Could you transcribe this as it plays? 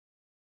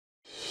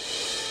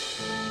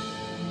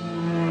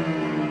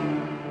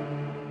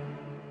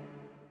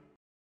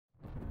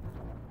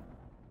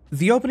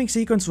The opening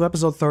sequence of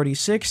episode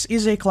 36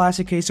 is a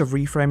classic case of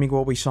reframing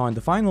what we saw in the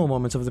final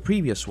moments of the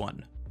previous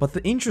one, but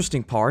the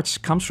interesting part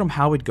comes from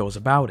how it goes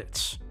about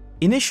it.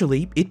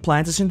 Initially, it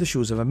plants us in the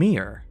shoes of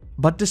Ymir,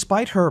 but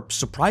despite her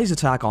surprise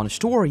attack on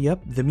Historia,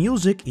 the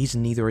music is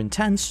neither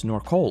intense nor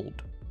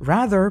cold.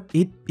 Rather,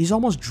 it is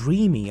almost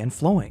dreamy and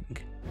flowing.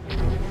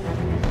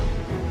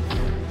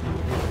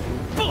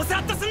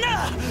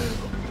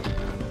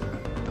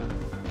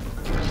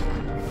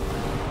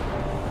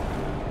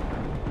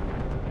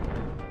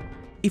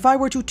 If I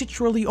were to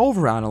titularly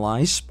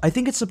overanalyze, I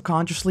think it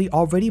subconsciously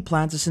already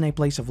plants us in a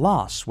place of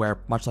loss, where,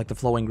 much like the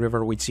flowing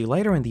river we'd see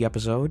later in the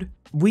episode,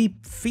 we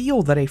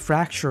feel that a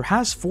fracture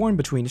has formed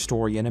between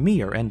Historia and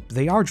Ymir, and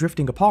they are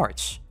drifting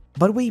apart.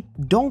 But we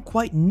don't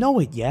quite know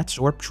it yet,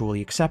 or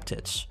truly accept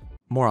it.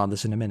 More on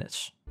this in a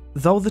minute.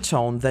 Though the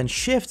tone then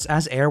shifts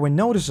as Eren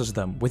notices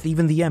them, with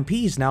even the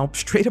MPs now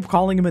straight up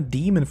calling him a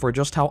demon for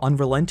just how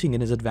unrelenting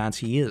in his advance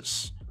he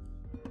is.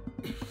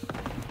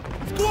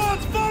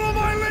 Squads, follow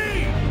my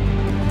lead!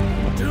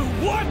 Do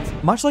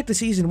what? Much like the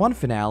Season 1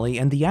 finale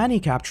and the Annie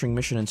capturing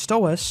mission in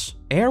Stoas,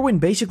 Erwin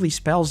basically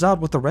spells out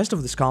what the rest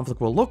of this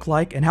conflict will look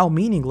like and how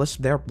meaningless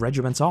their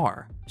regiments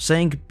are,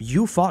 saying,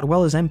 "You fought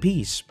well as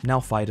MPs,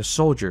 now fight as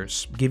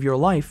soldiers, give your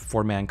life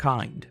for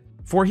mankind."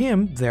 For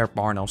him, there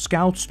are no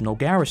scouts, no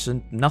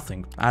garrison,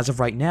 nothing. As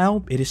of right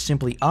now, it is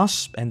simply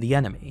us and the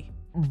enemy.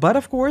 But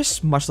of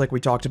course, much like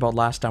we talked about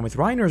last time with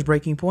Reiner's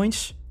breaking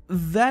points,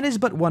 that is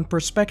but one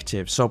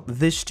perspective, so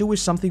this too is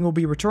something we'll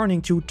be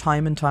returning to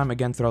time and time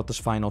again throughout this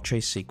final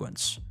chase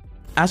sequence.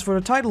 As for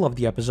the title of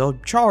the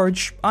episode,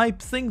 Charge, I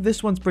think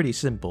this one's pretty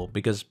simple,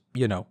 because,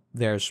 you know,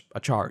 there's a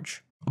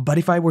charge. But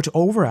if I were to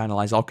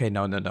overanalyze, okay,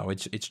 no,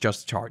 it's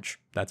just a charge.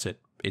 That's it.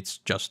 It's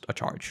just a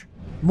charge.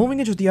 Moving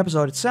into the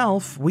episode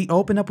itself, we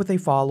open up with a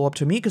follow-up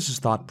to Mikas's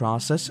thought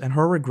process and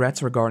her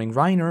regrets regarding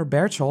Reiner,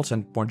 Bertolt,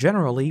 and more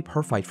generally,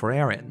 her fight for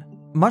Eren.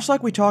 Much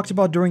like we talked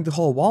about during the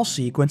whole wall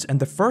sequence and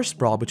the first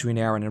brawl between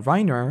Eren and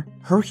Reiner,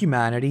 her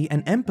humanity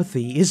and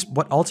empathy is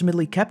what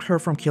ultimately kept her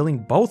from killing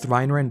both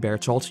Reiner and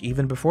Bertolt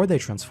even before they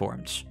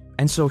transformed.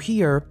 And so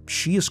here,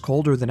 she is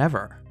colder than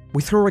ever,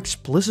 with her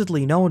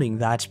explicitly noting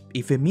that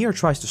if Ymir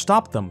tries to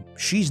stop them,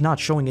 she's not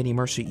showing any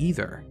mercy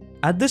either.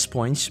 At this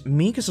point,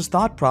 Mikas's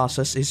thought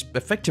process is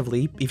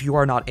effectively, if you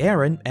are not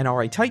Eren and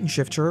are a Titan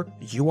Shifter,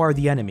 you are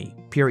the enemy,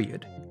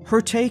 period. Her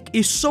take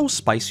is so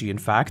spicy in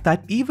fact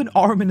that even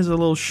Armin is a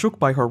little shook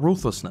by her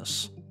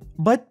ruthlessness.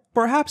 But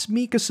perhaps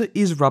Mikasa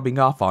is rubbing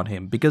off on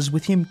him, because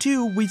with him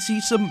too, we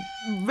see some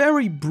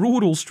very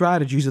brutal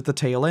strategies at the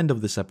tail end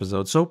of this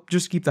episode, so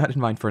just keep that in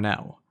mind for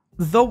now.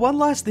 Though one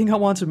last thing I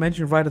want to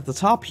mention right at the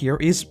top here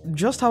is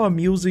just how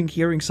amusing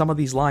hearing some of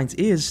these lines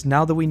is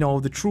now that we know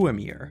the true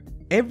Ymir.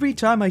 Every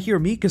time I hear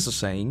Mikasa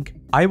saying,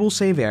 "I will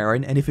save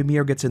Eren, and if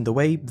Ymir gets in the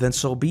way, then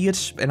so be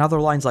it," and other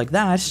lines like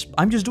that,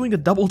 I'm just doing a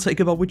double take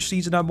about which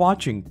season I'm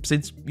watching,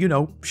 since, you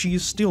know, she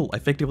is still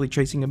effectively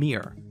chasing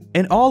Ymir.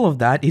 And all of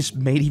that is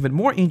made even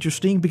more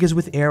interesting because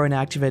with Eren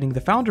activating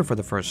the Founder for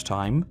the first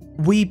time,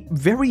 we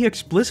very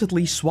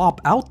explicitly swap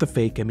out the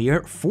fake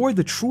Ymir for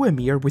the true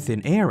Ymir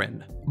within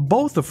Eren,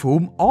 both of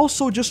whom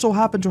also just so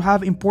happen to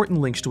have important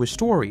links to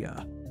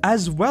Historia,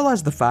 as well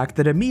as the fact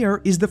that Ymir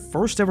is the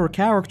first ever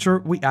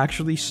character we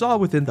actually saw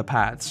within the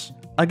paths.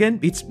 Again,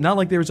 it's not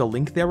like there's a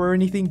link there or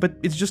anything, but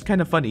it's just kind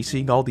of funny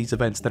seeing all these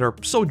events that are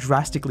so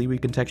drastically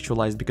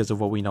recontextualized because of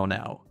what we know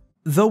now.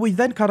 Though we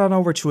then cut on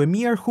over to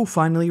Ymir, who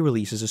finally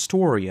releases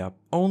Historia,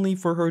 only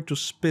for her to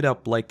spit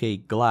up like a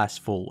glass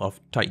full of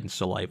Titan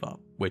saliva,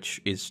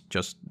 which is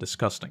just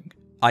disgusting.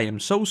 I am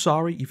so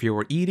sorry if you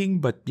were eating,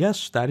 but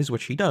yes, that is what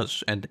she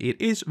does, and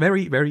it is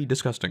very, very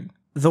disgusting.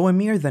 Though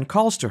Ymir then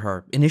calls to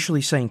her,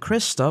 initially saying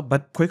Krista,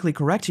 but quickly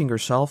correcting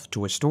herself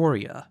to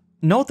Historia.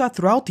 Note that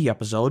throughout the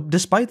episode,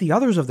 despite the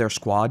others of their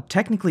squad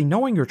technically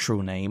knowing her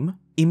true name,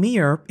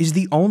 Ymir is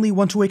the only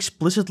one to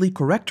explicitly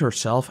correct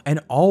herself and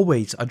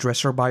always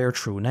address her by her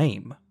true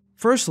name.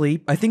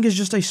 Firstly, I think it's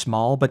just a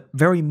small but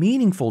very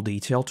meaningful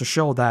detail to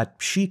show that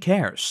she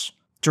cares.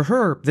 To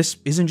her, this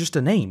isn't just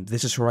a name,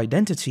 this is her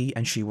identity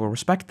and she will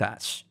respect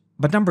that.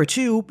 But number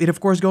two, it of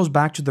course goes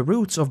back to the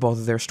roots of both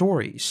of their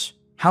stories.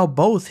 How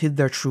both hid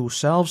their true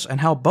selves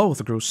and how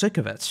both grew sick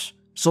of it.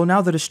 So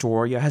now that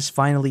Historia has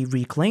finally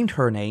reclaimed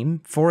her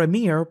name, for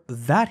Ymir,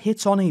 that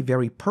hits on a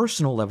very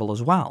personal level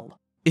as well.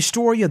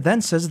 Historia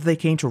then says that they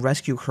came to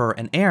rescue her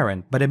and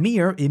Eren, but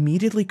Ymir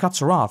immediately cuts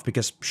her off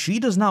because she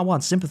does not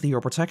want sympathy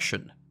or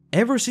protection.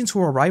 Ever since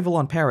her arrival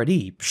on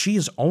Paradis, she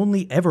has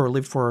only ever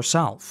lived for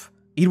herself.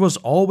 It was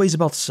always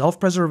about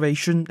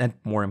self-preservation and,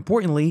 more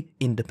importantly,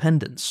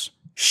 independence.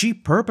 She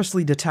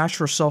purposely detached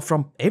herself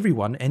from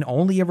everyone and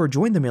only ever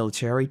joined the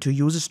military to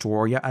use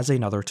Historia as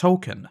another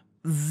token.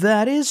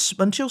 That is,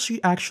 until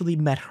she actually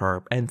met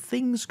her, and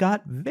things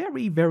got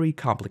very, very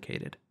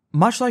complicated.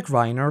 Much like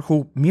Reiner,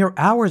 who mere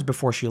hours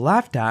before she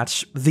laughed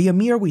at, the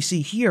Ymir we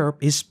see here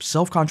is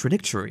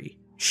self-contradictory.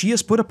 She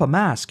has put up a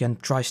mask and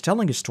tries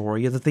telling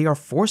Historia that they are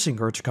forcing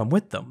her to come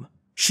with them.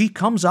 She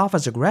comes off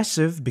as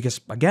aggressive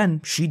because,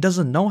 again, she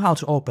doesn't know how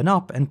to open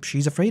up and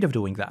she's afraid of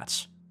doing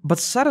that. But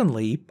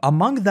suddenly,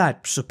 among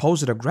that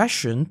supposed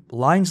aggression,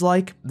 lines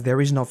like "there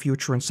is no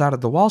future inside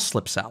of the wall"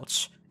 slips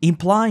out,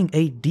 implying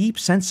a deep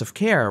sense of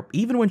care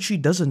even when she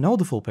doesn't know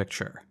the full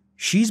picture.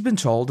 She's been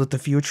told that the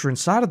future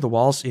inside of the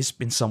walls is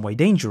in some way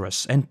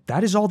dangerous, and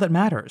that is all that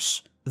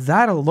matters.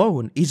 That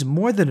alone is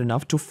more than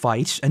enough to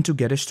fight and to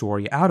get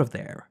Historia out of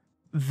there.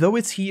 Though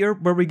it's here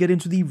where we get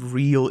into the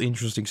real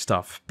interesting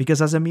stuff, because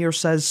as Ymir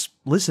says,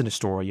 listen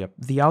Historia,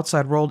 the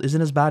outside world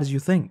isn't as bad as you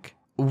think.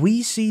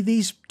 We see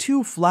these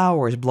two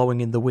flowers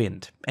blowing in the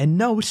wind, and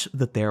note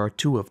that there are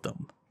two of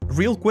them.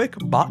 Real quick,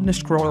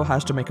 botanist Korotos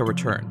has to make a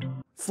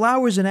return.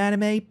 Flowers in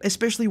anime,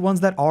 especially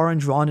ones that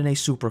aren't drawn in a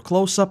super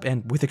close-up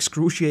and with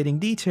excruciating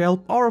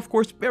detail, are of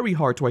course very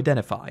hard to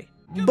identify.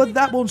 But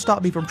that won't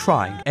stop me from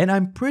trying, and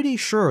I'm pretty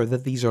sure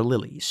that these are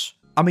lilies.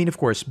 I mean, of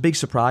course, big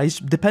surprise,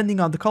 depending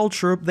on the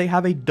culture, they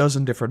have a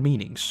dozen different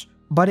meanings.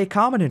 But a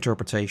common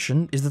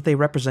interpretation is that they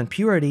represent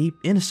purity,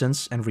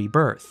 innocence, and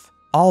rebirth.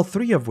 All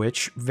three of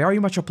which very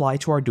much apply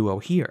to our duo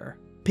here.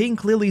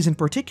 Pink lilies in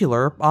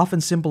particular often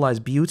symbolize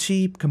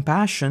beauty,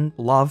 compassion,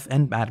 love,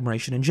 and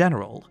admiration in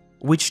general,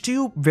 which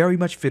too very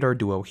much fit our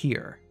duo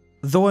here.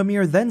 Though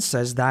Ymir then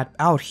says that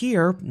out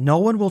here, no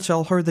one will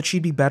tell her that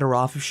she'd be better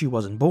off if she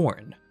wasn't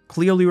born,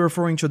 clearly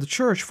referring to the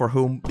church for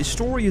whom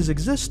Historia's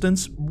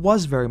existence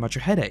was very much a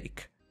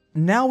headache.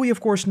 Now we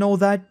of course know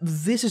that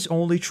this is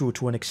only true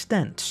to an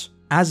extent,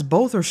 as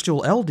both are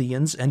still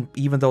Eldians, and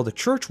even though the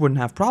church wouldn't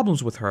have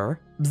problems with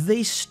her,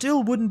 they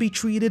still wouldn't be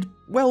treated,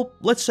 well,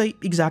 let's say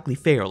exactly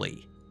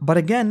fairly. But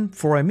again,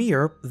 for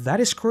Ymir,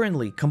 that is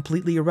currently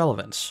completely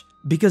irrelevant,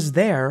 because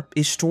there,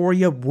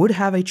 Historia would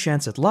have a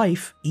chance at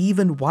life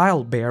even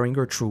while bearing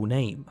her true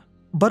name.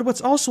 But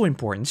what's also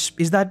important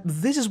is that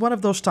this is one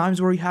of those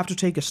times where you have to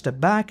take a step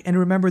back and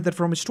remember that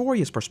from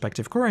Historia's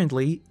perspective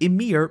currently,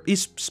 Ymir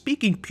is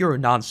speaking pure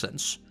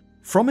nonsense.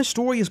 From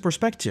Historia's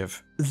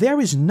perspective, there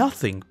is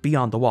nothing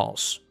beyond the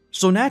walls.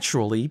 So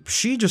naturally,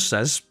 she just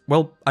says,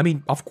 well, I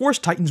mean, of course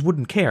Titans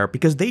wouldn't care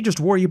because they just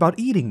worry about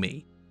eating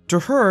me. To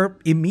her,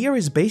 Ymir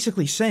is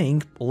basically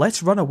saying,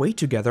 let's run away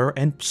together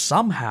and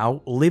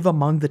somehow live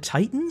among the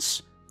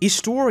Titans?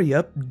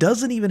 Historia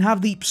doesn't even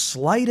have the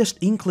slightest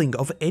inkling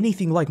of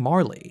anything like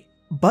Marley.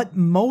 But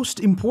most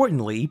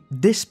importantly,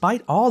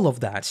 despite all of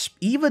that,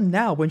 even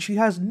now when she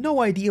has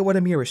no idea what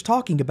Ymir is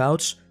talking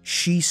about,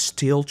 she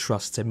still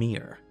trusts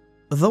Ymir.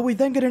 Though we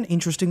then get an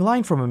interesting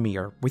line from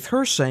Ymir, with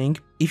her saying,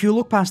 if you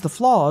look past the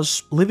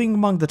flaws, living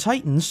among the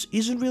Titans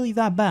isn't really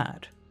that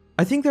bad.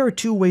 I think there are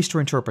two ways to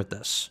interpret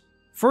this.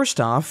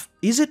 First off,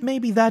 is it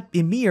maybe that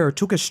Ymir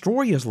took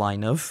Historia's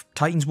line of,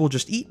 Titans will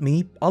just eat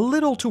me, a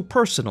little too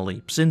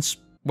personally, since,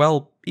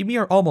 well,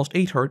 Ymir almost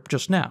ate her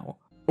just now.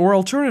 Or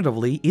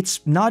alternatively,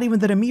 it's not even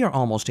that Ymir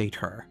almost ate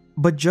her,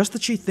 but just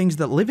that she thinks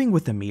that living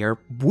with Ymir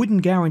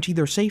wouldn't guarantee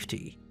their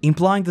safety,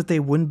 implying that they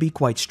wouldn't be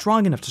quite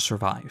strong enough to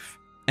survive.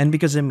 And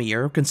because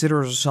Ymir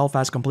considers herself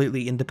as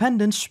completely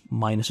independent,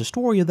 minus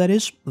Historia that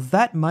is,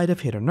 that might have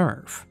hit a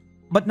nerve.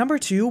 But number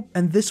two,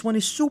 and this one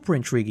is super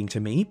intriguing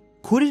to me,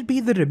 could it be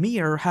that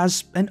Ymir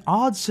has an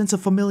odd sense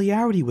of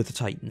familiarity with the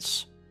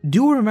Titans?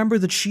 Do remember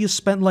that she has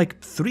spent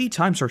like 3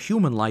 times her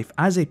human life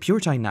as a pure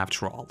Titan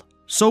after all.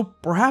 So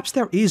perhaps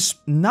there is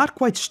not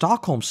quite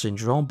Stockholm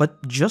Syndrome,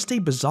 but just a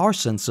bizarre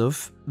sense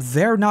of,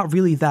 they're not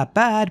really that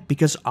bad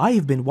because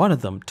I've been one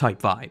of them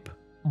type vibe.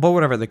 But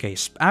whatever the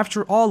case,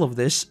 after all of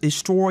this,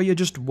 Historia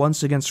just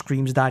once again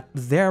screams that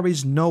there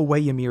is no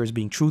way Ymir is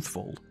being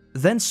truthful,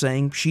 then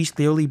saying she's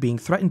clearly being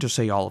threatened to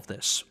say all of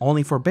this,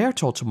 only for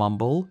Bertolt to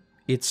mumble,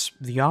 it's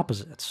the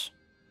opposite.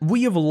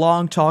 We have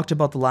long talked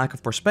about the lack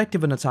of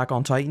perspective in Attack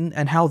on Titan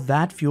and how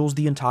that fuels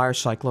the entire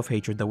cycle of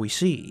hatred that we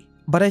see.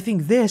 But I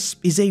think this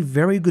is a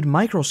very good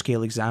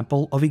microscale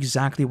example of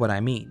exactly what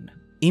I mean.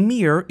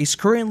 Ymir is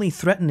currently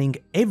threatening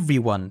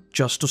everyone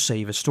just to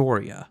save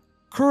Historia.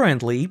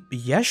 Currently,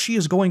 yes, she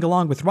is going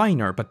along with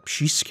Reiner, but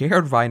she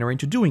scared Reiner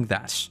into doing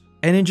that.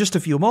 And in just a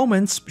few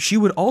moments, she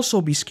would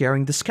also be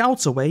scaring the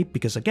scouts away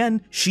because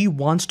again, she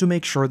wants to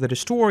make sure that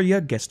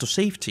Historia gets to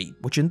safety,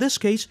 which in this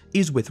case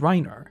is with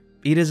Reiner.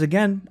 It is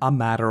again a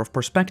matter of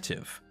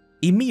perspective.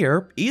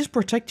 Ymir is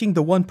protecting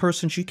the one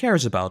person she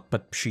cares about,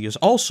 but she is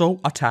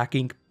also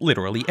attacking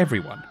literally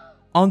everyone.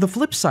 On the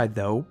flip side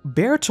though,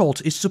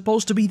 Bertolt is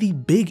supposed to be the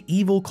big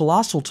evil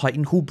colossal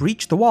titan who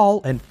breached the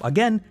wall and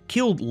again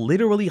killed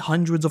literally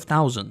hundreds of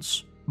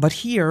thousands. But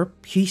here,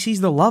 he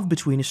sees the love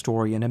between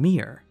Historia and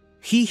Ymir.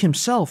 He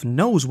himself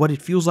knows what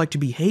it feels like to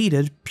be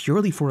hated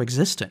purely for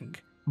existing.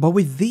 But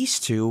with these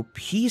two,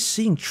 he's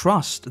seeing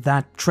trust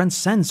that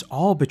transcends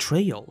all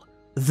betrayal.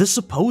 The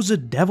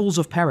supposed devils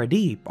of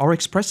Paradis are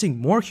expressing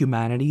more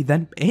humanity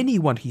than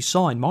anyone he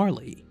saw in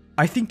Marley.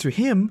 I think to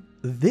him,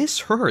 this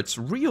hurts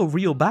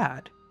real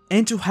bad.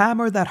 And to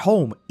hammer that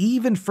home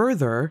even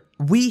further,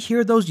 we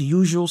hear those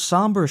usual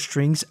somber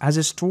strings as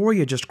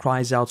Historia just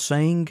cries out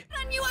saying,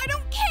 On you, I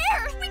don't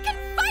care! We can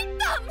fight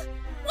them!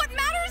 What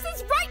matters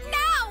is right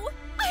now!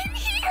 I'm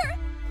here!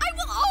 I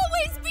will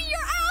always be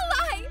your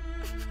ally!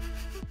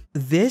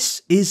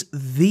 This is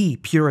the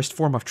purest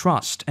form of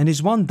trust, and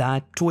is one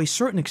that, to a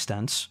certain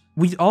extent,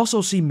 we'd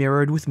also see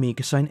mirrored with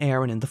Mikasa and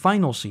Eren in the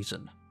final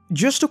season.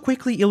 Just to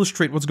quickly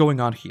illustrate what's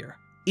going on here,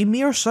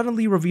 Ymir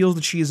suddenly reveals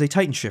that she is a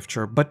Titan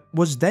Shifter, but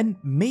was then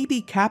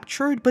maybe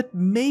captured, but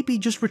maybe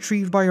just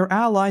retrieved by her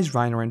allies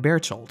Reiner and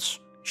Bertolt.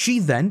 She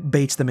then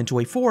baits them into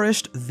a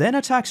forest, then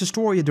attacks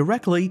Astoria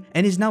directly,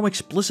 and is now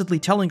explicitly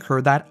telling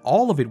her that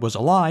all of it was a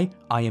lie,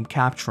 I am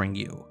capturing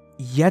you.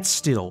 Yet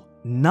still,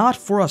 not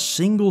for a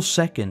single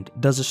second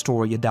does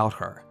Astoria doubt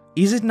her.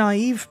 Is it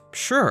naive?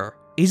 Sure.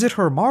 Is it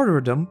her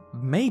martyrdom?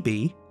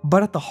 Maybe.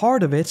 But at the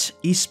heart of it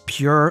is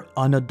pure,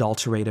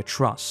 unadulterated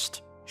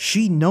trust.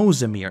 She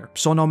knows Ymir,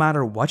 so no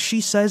matter what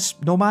she says,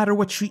 no matter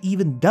what she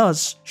even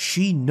does,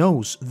 she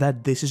knows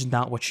that this is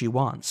not what she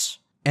wants.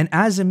 And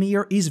as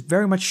Ymir is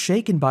very much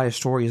shaken by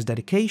Astoria's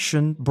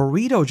dedication,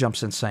 Burrito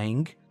jumps in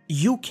saying,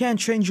 "You can't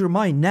change your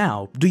mind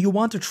now. Do you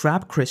want to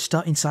trap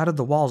Krista inside of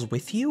the walls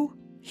with you?"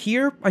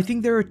 Here, I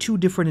think there are two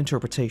different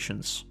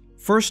interpretations.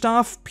 First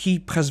off,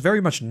 he has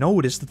very much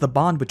noticed that the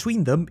bond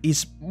between them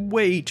is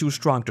way too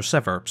strong to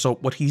sever, so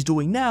what he's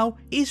doing now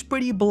is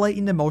pretty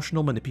blatant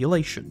emotional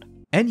manipulation.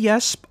 And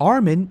yes,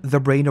 Armin, the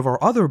brain of our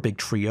other big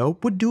trio,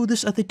 would do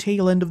this at the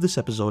tail end of this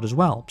episode as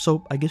well,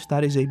 so I guess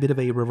that is a bit of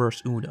a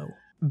reverse Uno.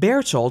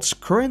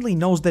 Bertolt currently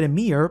knows that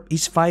Ymir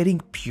is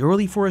fighting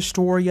purely for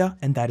Astoria,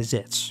 and that is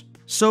it.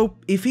 So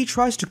if he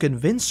tries to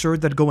convince her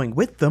that going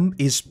with them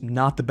is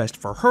not the best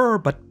for her,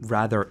 but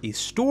rather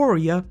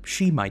Astoria,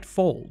 she might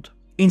fold.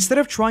 Instead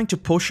of trying to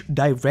push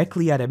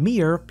directly at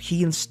Ymir,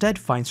 he instead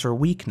finds her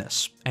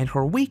weakness, and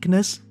her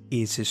weakness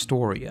is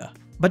Astoria.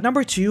 But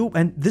number two,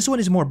 and this one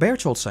is more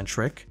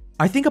Bertolt-centric,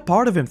 I think a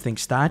part of him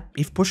thinks that,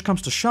 if push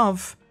comes to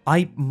shove,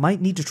 I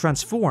might need to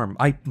transform,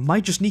 I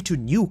might just need to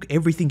nuke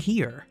everything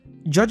here.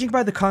 Judging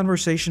by the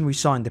conversation we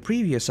saw in the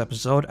previous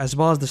episode, as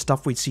well as the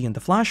stuff we'd see in the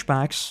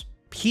flashbacks,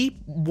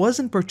 he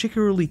wasn't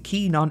particularly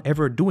keen on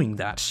ever doing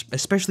that,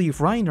 especially if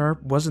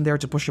Reiner wasn't there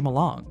to push him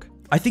along.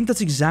 I think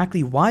that's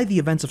exactly why the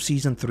events of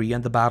Season 3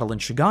 and the battle in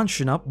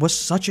Shiganshina was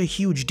such a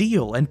huge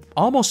deal and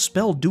almost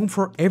spelled doom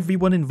for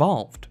everyone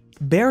involved.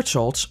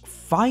 Bertolt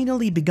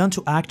finally begun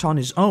to act on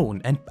his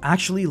own and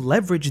actually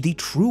leverage the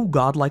true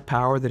godlike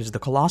power that is the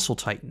Colossal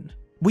Titan.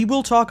 We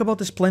will talk about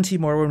this plenty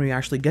more when we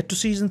actually get to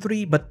Season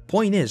 3, but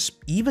point is,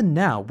 even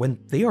now, when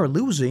they are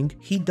losing,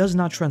 he does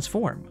not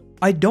transform.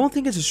 I don't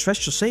think it's a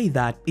stretch to say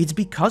that it's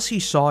because he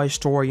saw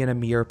Astoria and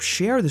Ymir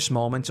share this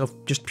moment of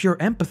just pure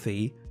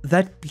empathy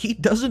that he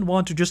doesn't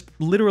want to just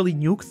literally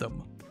nuke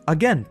them.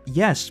 Again,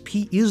 yes,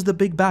 he is the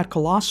big bad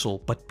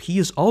Colossal, but he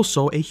is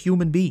also a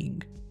human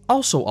being.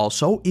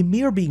 Also,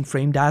 Ymir being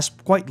framed as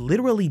quite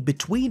literally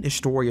between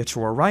Astoria to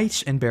her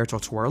right and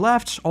Bertolt to her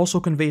left also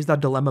conveys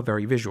that dilemma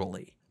very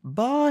visually.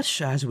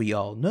 But, as we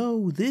all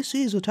know, this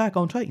is Attack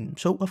on Titan,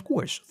 so of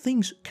course,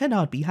 things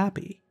cannot be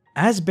happy.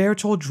 As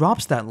Bertolt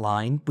drops that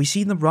line, we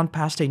see them run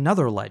past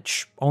another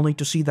ledge, only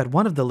to see that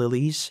one of the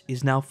lilies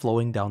is now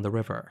flowing down the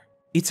river.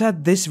 It's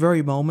at this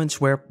very moment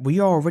where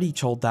we are already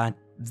told that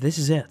this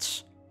is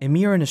it.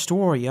 Ymir and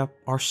Astoria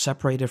are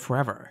separated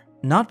forever.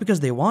 Not because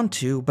they want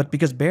to, but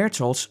because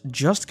Bertolt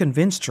just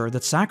convinced her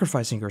that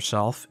sacrificing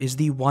herself is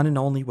the one and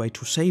only way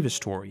to save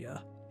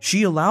Astoria.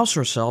 She allows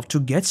herself to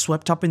get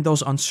swept up in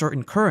those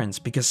uncertain currents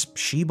because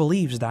she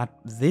believes that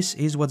this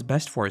is what's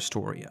best for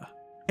Astoria.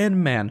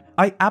 And man,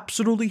 I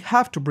absolutely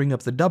have to bring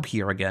up the dub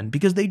here again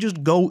because they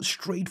just go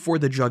straight for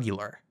the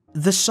jugular.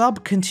 The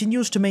sub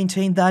continues to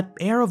maintain that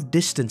air of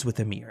distance with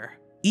Ymir.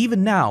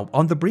 Even now,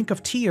 on the brink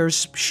of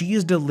tears, she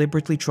is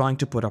deliberately trying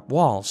to put up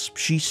walls.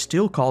 She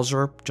still calls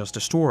her just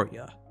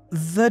Astoria.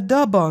 The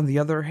dub, on the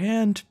other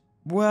hand,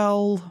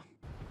 well...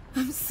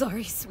 I'm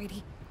sorry,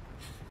 sweetie.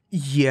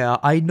 Yeah,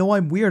 I know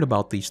I'm weird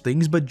about these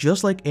things, but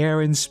just like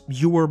Eren's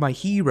 "You Were My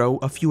Hero"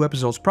 a few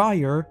episodes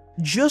prior,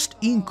 just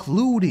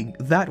including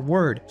that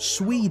word,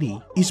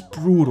 sweetie, is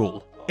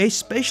brutal.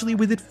 Especially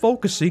with it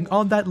focusing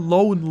on that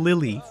lone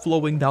lily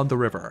flowing down the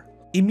river.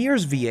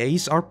 Ymir's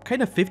VAs are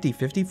kind of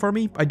 50-50 for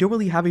me. I don't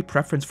really have a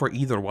preference for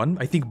either one.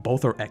 I think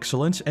both are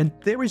excellent, and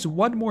there is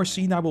one more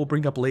scene I will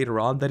bring up later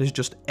on that is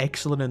just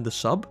excellent in the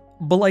sub.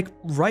 But like,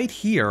 right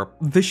here,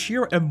 the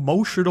sheer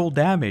emotional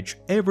damage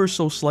ever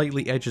so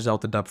slightly edges out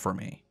the dub for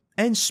me.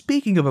 And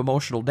speaking of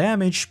emotional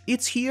damage,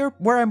 it's here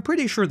where I'm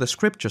pretty sure the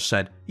script just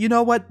said, you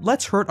know what,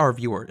 let's hurt our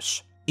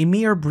viewers.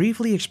 Ymir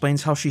briefly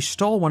explains how she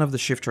stole one of the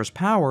Shifter's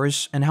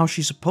powers, and how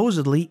she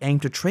supposedly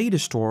aimed to trade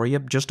Astoria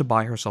just to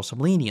buy herself some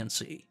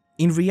leniency.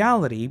 In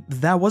reality,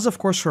 that was of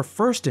course her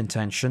first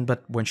intention,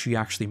 but when she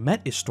actually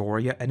met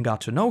Astoria and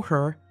got to know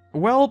her,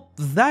 well,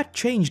 that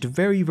changed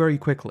very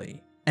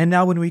quickly. And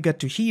now when we get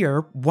to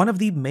here, one of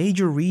the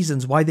major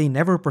reasons why they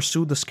never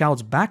pursued the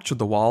scouts back to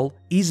the wall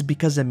is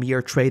because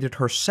Ymir traded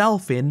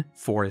herself in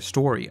for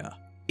Astoria.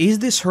 Is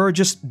this her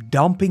just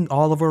dumping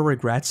all of her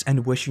regrets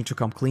and wishing to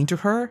come clean to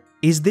her?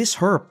 Is this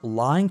her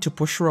lying to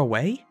push her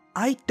away?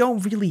 I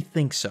don't really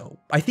think so.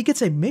 I think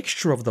it's a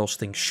mixture of those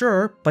things,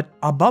 sure, but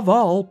above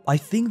all, I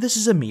think this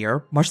is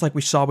Ymir, much like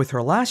we saw with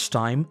her last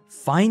time,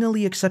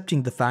 finally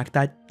accepting the fact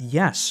that,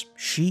 yes,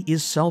 she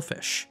is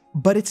selfish.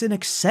 But it's in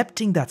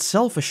accepting that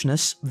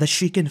selfishness that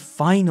she can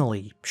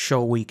finally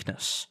show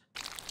weakness.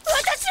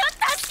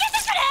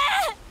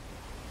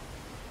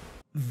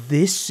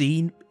 This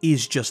scene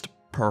is just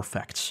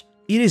perfect.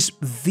 It is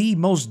the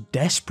most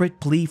desperate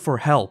plea for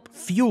help,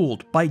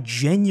 fueled by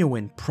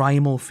genuine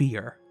primal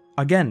fear.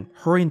 Again,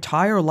 her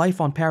entire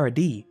life on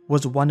Paradis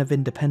was one of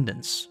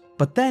independence.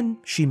 But then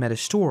she met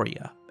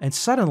Astoria, and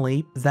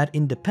suddenly that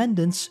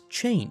independence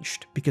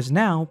changed because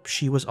now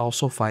she was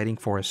also fighting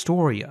for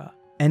Astoria.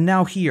 And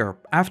now here,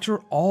 after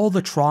all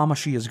the trauma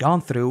she has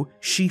gone through,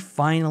 she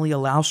finally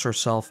allows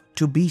herself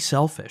to be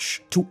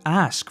selfish, to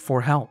ask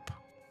for help.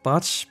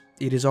 But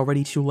it is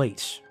already too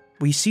late.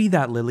 We see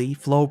that Lily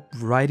float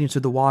right into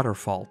the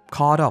waterfall,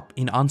 caught up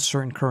in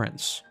uncertain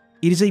currents.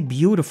 It is a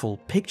beautiful,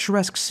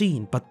 picturesque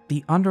scene, but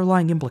the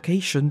underlying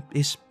implication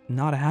is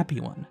not a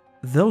happy one.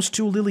 Those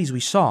two lilies we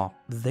saw,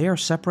 they are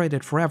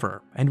separated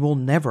forever and will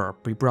never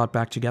be brought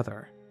back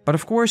together. But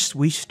of course,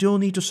 we still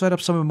need to set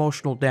up some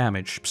emotional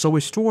damage, so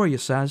Astoria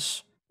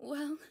says,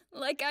 Well,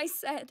 like I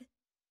said,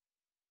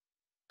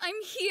 I'm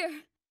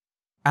here.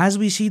 As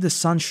we see the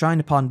sun shine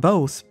upon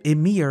both,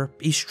 Ymir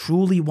is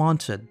truly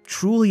wanted,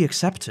 truly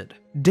accepted.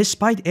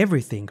 Despite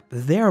everything,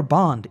 their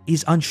bond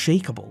is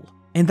unshakable.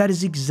 And that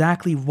is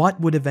exactly what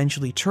would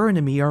eventually turn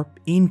Ymir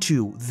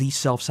into the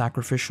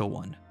self-sacrificial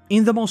one.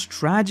 In the most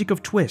tragic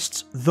of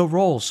twists, the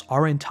roles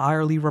are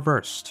entirely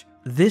reversed.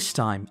 This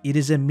time, it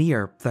is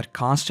Ymir that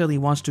constantly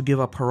wants to give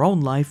up her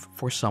own life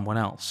for someone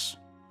else.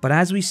 But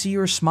as we see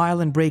her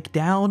smile and break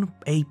down,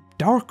 a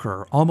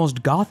darker,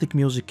 almost gothic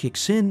music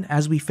kicks in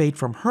as we fade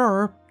from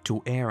her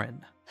to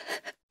Eren.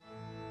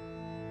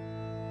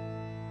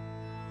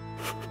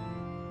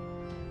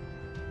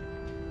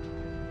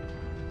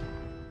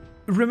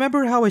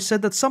 Remember how I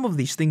said that some of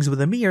these things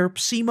with Ymir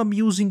seem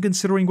amusing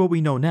considering what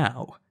we know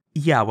now?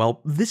 Yeah,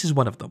 well, this is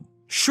one of them.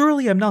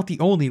 Surely I'm not the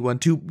only one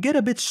to get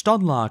a bit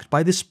stun-locked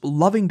by this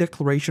loving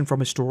declaration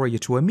from Astoria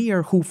to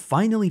Ymir, who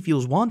finally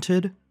feels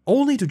wanted,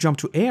 only to jump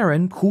to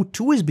Eren, who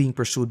too is being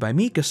pursued by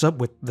Mikasa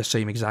with the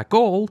same exact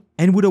goal,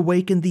 and would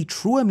awaken the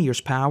true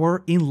Ymir's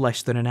power in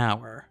less than an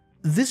hour.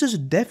 This is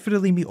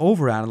definitely me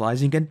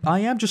overanalyzing, and I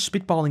am just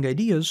spitballing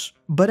ideas,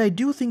 but I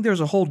do think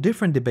there's a whole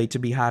different debate to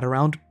be had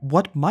around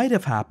what might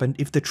have happened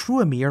if the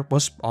true Ymir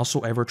was also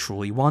ever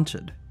truly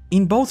wanted.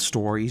 In both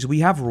stories, we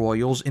have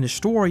royals in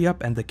Astoria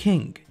and the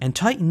king, and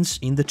titans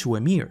in the two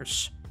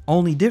Ymirs.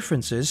 Only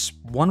difference is,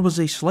 one was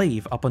a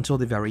slave up until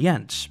the very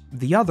end,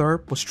 the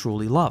other was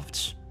truly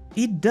loved.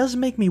 It does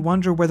make me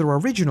wonder whether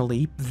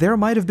originally, there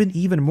might have been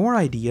even more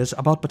ideas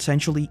about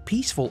potentially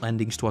peaceful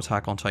endings to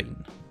Attack on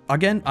Titan.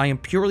 Again, I am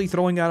purely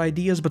throwing out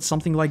ideas, but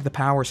something like the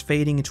powers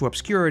fading into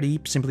obscurity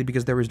simply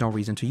because there is no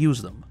reason to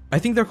use them. I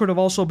think there could have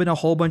also been a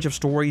whole bunch of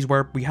stories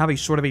where we have a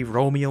sort of a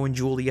Romeo and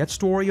Juliet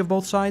story of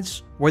both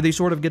sides, where they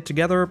sort of get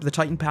together, the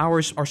Titan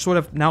powers are sort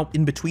of now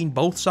in between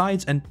both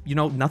sides, and, you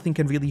know, nothing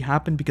can really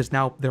happen because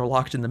now they're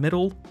locked in the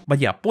middle. But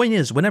yeah, point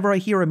is, whenever I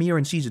hear Ymir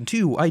in Season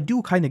 2, I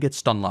do kinda get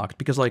stun-locked,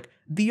 because, like,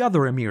 the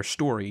other Ymir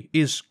story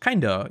is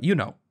kinda, you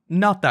know,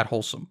 not that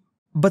wholesome.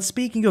 But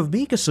speaking of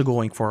Mikasa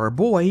going for her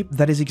boy,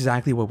 that is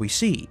exactly what we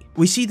see.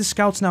 We see the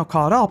scouts now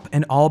caught up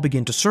and all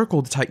begin to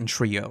circle the Titan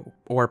trio.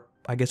 Or,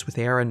 I guess with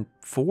Eren,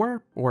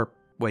 4? Or,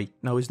 wait,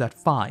 no, is that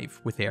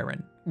 5 with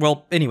Eren?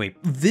 Well, anyway,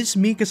 this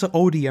Mikasa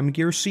ODM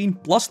gear scene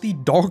plus the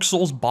Dark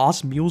Souls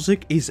boss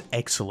music is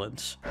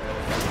excellent.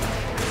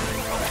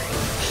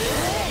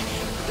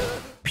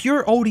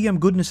 Pure ODM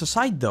goodness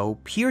aside though,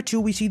 here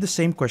too we see the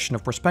same question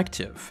of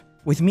perspective.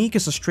 With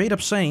Mikasa straight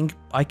up saying,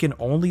 I can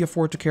only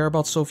afford to care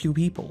about so few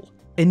people.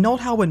 And note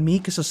how when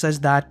Mikasa says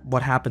that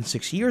what happened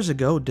 6 years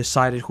ago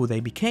decided who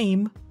they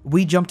became,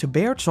 we jump to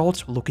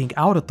Bertolt looking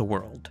out at the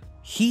world.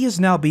 He is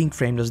now being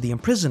framed as the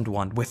imprisoned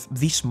one, with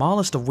the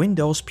smallest of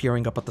windows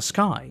peering up at the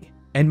sky.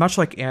 And much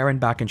like Eren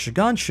back in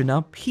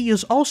Shiganshina, he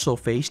is also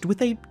faced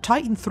with a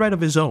Titan threat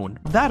of his own,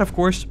 that of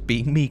course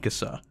being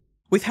Mikasa.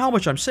 With how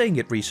much I'm saying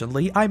it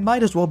recently, I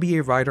might as well be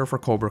a writer for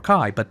Cobra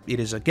Kai, but it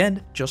is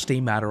again just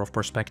a matter of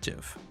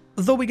perspective.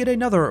 Though we get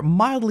another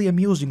mildly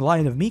amusing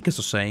line of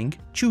Mikasa saying,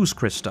 choose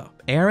Krista,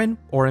 Eren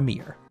or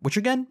Ymir, which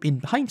again, in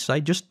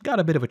hindsight, just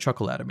got a bit of a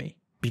chuckle out of me.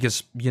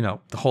 Because, you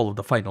know, the whole of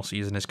the final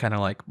season is kind of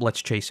like,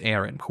 let's chase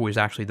Eren, who is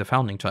actually the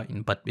founding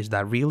Titan, but is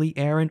that really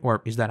Eren,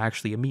 or is that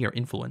actually Ymir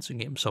influencing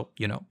him? So,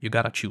 you know, you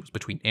gotta choose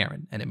between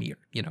Eren and Ymir.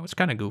 You know, it's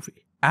kind of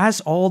goofy. As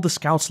all the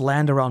scouts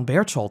land around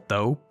Bertolt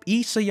though,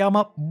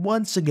 Isayama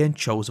once again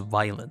chose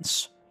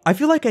violence. I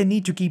feel like I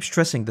need to keep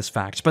stressing this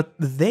fact, but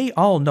they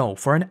all know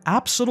for an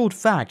absolute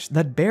fact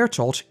that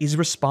Bertolt is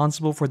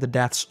responsible for the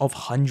deaths of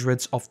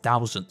hundreds of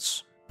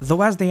thousands.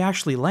 Though as they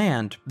actually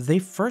land, they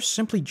first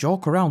simply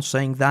joke around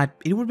saying that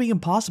it would be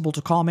impossible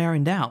to calm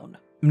Eren down.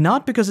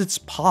 Not because it's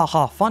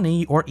haha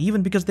funny or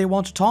even because they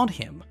want to taunt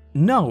him.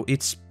 No,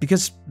 it's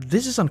because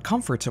this is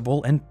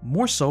uncomfortable and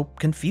more so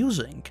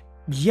confusing.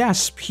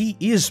 Yes, he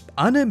is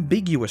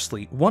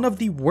unambiguously one of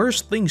the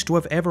worst things to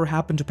have ever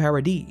happened to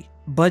Paradis,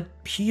 but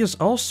he is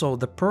also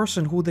the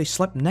person who they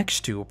slept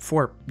next to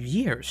for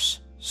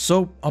years.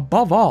 So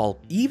above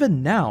all,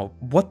 even now,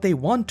 what they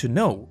want to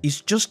know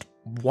is just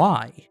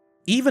why.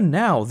 Even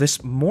now,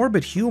 this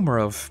morbid humor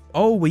of,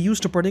 oh, we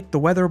used to predict the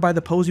weather by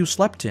the pose you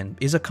slept in,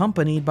 is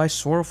accompanied by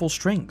sorrowful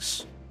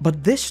strings.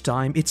 But this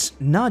time, it's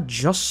not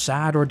just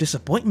sad or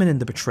disappointment in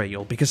the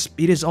betrayal, because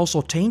it is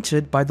also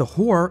tainted by the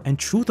horror and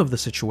truth of the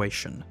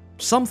situation.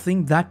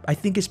 Something that I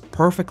think is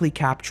perfectly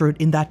captured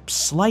in that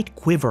slight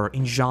quiver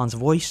in Jean's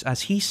voice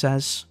as he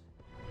says,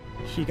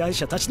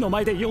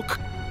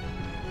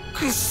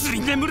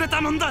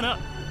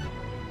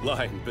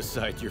 Lying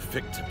beside your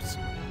victims,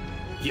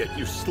 yet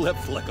you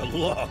slept like a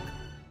log.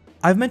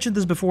 I've mentioned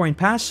this before in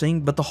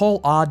passing, but the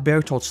whole odd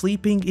Bertolt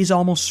sleeping is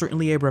almost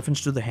certainly a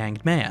reference to the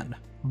Hanged Man,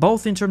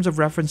 both in terms of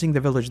referencing the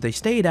village they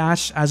stayed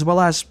at, as well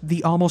as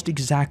the almost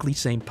exactly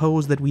same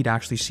pose that we'd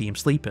actually see him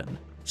sleep in.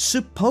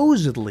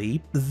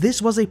 Supposedly, this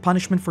was a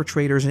punishment for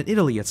traitors in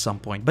Italy at some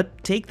point,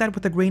 but take that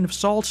with a grain of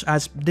salt,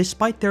 as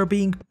despite there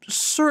being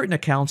certain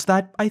accounts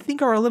that I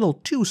think are a little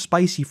too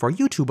spicy for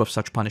YouTube of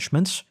such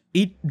punishments,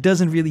 it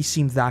doesn't really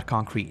seem that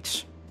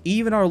concrete.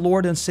 Even our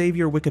Lord and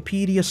Savior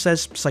Wikipedia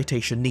says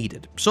citation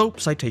needed, so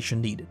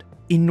citation needed.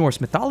 In Norse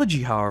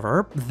mythology,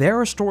 however,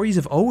 there are stories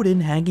of Odin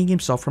hanging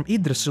himself from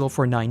Yggdrasil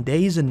for 9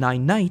 days and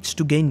 9 nights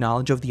to gain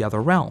knowledge of the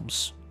other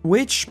realms,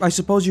 which I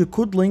suppose you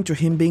could link to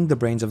him being the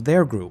brains of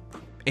their group.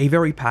 A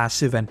very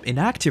passive and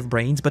inactive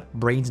brains, but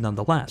brains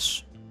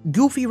nonetheless.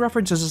 Goofy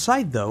references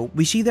aside though,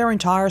 we see their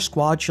entire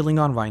squad chilling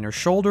on Reiner's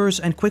shoulders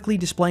and quickly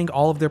displaying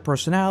all of their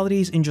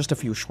personalities in just a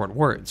few short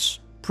words,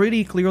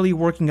 pretty clearly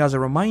working as a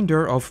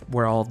reminder of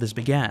where all of this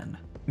began.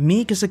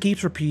 Mikasa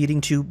keeps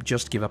repeating to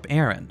just give up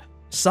Eren.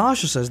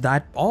 Sasha says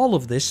that all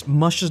of this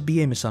must just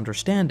be a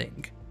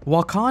misunderstanding,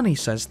 while Connie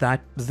says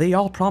that they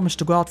all promised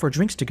to go out for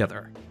drinks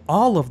together.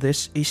 All of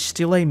this is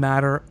still a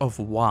matter of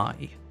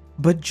why.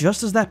 But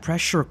just as that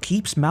pressure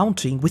keeps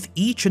mounting with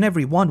each and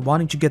every one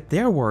wanting to get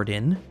their word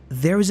in,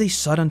 there is a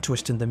sudden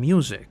twist in the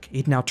music,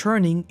 it now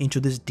turning into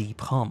this deep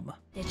hum.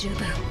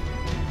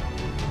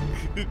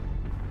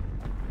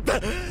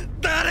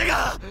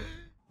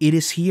 It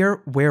is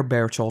here where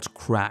Bertolt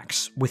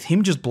cracks, with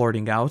him just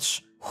blurting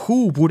out,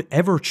 who would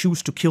ever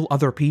choose to kill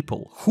other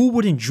people? Who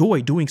would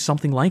enjoy doing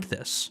something like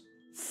this?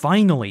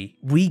 Finally,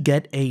 we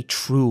get a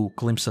true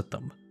glimpse at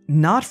them.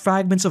 Not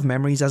fragments of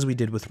memories as we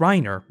did with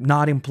Reiner,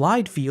 not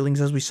implied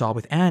feelings as we saw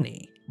with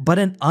Annie, but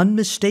an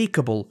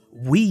unmistakable,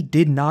 we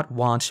did not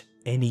want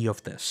any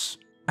of this.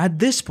 At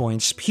this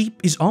point, he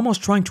is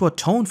almost trying to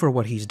atone for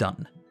what he's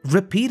done,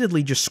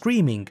 repeatedly just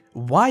screaming,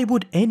 why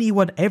would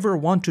anyone ever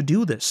want to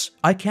do this?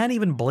 I can't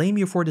even blame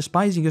you for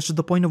despising us to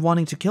the point of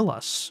wanting to kill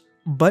us.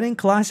 But in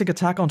classic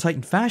Attack on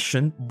Titan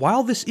fashion,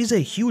 while this is a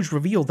huge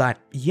reveal that,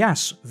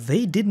 yes,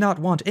 they did not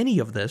want any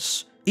of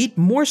this, it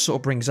more so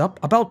brings up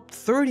about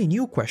 30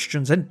 new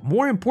questions and,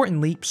 more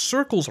importantly,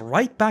 circles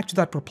right back to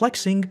that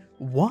perplexing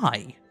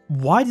why.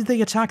 Why did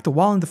they attack the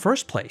wall in the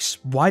first place?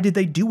 Why did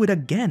they do it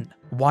again?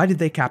 Why did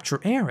they capture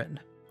Eren?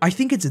 I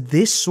think it's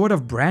this sort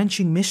of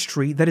branching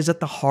mystery that is at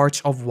the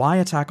heart of why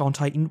Attack on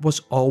Titan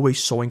was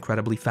always so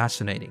incredibly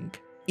fascinating.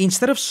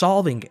 Instead of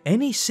solving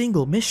any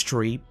single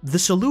mystery, the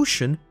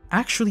solution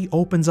actually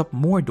opens up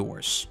more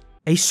doors.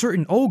 A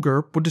certain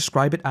ogre would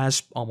describe it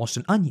as almost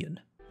an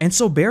onion. And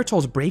so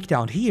Bertolt's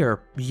breakdown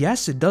here,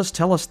 yes, it does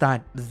tell us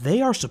that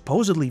they are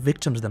supposedly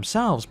victims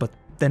themselves, but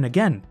then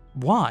again,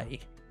 why?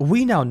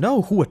 We now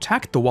know who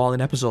attacked the wall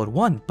in episode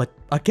 1, but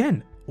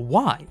again,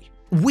 why?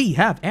 We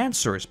have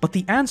answers, but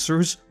the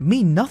answers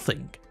mean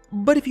nothing.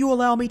 But if you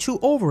allow me to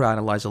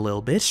overanalyze a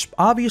little bit,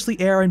 obviously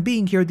Eren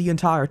being here the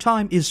entire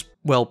time is,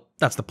 well,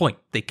 that's the point,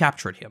 they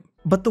captured him.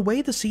 But the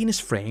way the scene is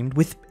framed,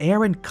 with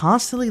Eren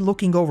constantly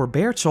looking over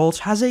Bertolt,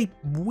 has a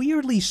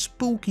weirdly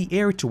spooky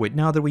air to it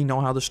now that we know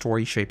how the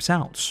story shapes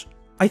out.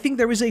 I think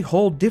there is a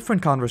whole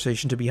different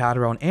conversation to be had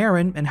around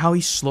Eren and how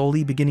he's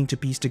slowly beginning to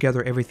piece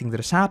together everything that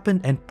has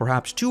happened, and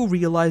perhaps too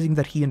realizing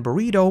that he and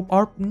Burrito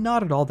are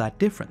not at all that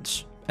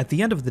different. At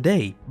the end of the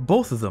day,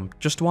 both of them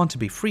just want to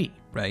be free,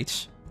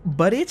 right?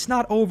 But it's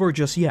not over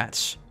just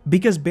yet,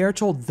 because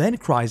Bertolt then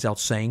cries out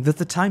saying that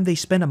the time they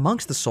spent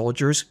amongst the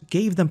soldiers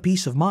gave them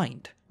peace of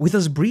mind, with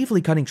us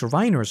briefly cutting to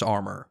Reiner's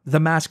armor, the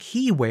mask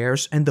he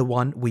wears and the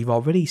one we've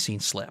already seen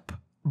slip.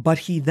 But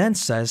he then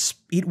says,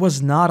 it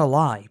was not a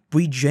lie,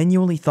 we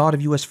genuinely thought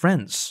of you as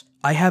friends,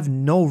 I have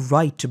no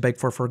right to beg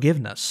for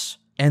forgiveness,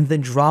 and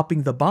then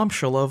dropping the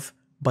bombshell of,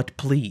 but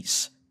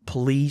please,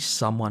 please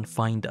someone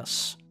find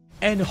us.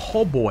 And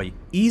oh boy,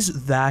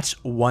 is that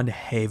one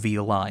heavy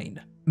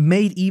line.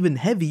 Made even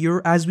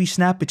heavier as we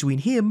snap between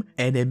him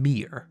and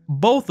Ymir,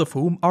 both of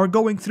whom are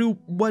going through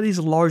what is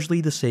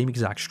largely the same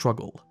exact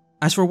struggle.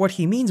 As for what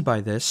he means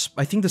by this,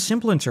 I think the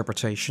simple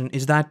interpretation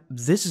is that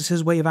this is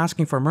his way of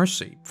asking for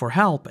mercy, for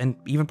help, and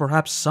even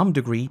perhaps some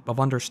degree of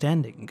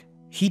understanding.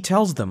 He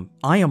tells them,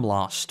 I am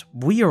lost,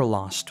 we are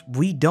lost,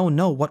 we don't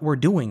know what we're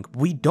doing,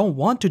 we don't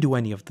want to do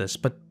any of this,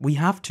 but we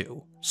have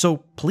to. So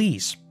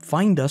please,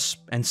 find us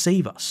and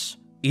save us.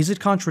 Is it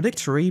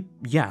contradictory?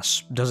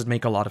 Yes. Does it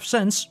make a lot of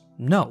sense?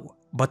 No.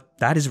 But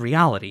that is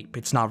reality.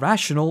 It's not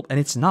rational, and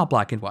it's not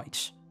black and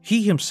white.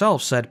 He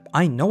himself said,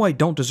 I know I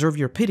don't deserve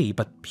your pity,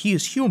 but he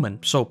is human,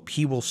 so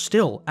he will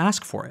still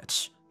ask for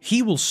it.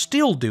 He will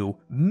still do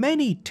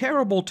many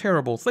terrible,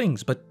 terrible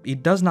things, but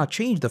it does not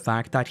change the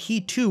fact that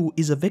he too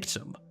is a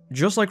victim.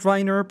 Just like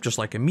Reiner, just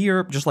like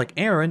Ymir, just like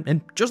Eren,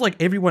 and just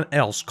like everyone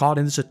else caught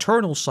in this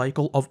eternal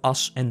cycle of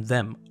us and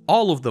them.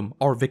 All of them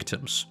are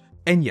victims.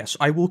 And yes,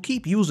 I will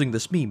keep using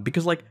this meme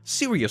because, like,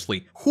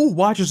 seriously, who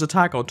watches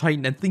Attack on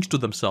Titan and thinks to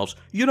themselves,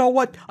 you know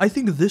what, I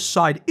think this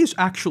side is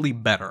actually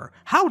better.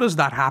 How does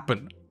that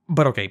happen?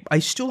 But okay, I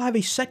still have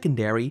a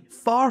secondary,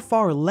 far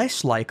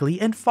less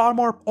likely and far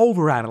more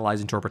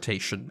overanalyzed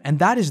interpretation, and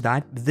that is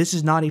that this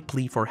is not a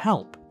plea for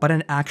help, but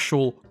an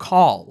actual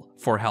call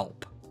for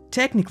help.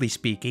 Technically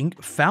speaking,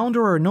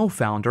 founder or no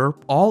founder,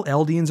 all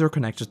Eldians are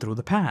connected through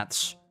the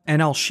paths,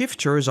 and all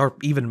shifters are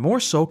even more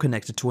so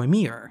connected to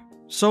Ymir.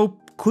 So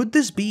could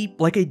this be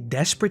like a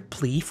desperate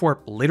plea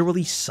for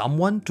literally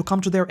someone to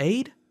come to their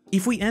aid?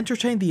 If we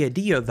entertain the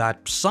idea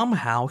that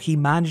somehow he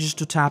manages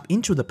to tap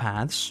into the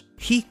paths,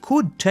 he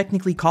could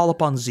technically call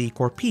upon Zeke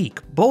or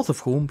Peak, both of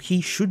whom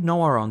he should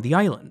know are on the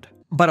island.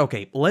 But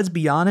okay, let's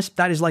be honest,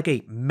 that is like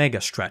a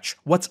mega stretch.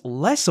 What's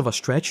less of a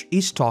stretch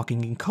is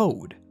talking in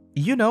code.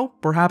 You know,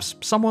 perhaps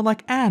someone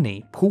like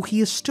Annie, who he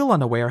is still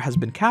unaware has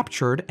been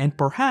captured and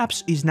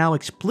perhaps is now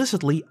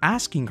explicitly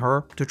asking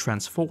her to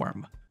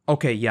transform.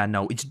 Okay, yeah,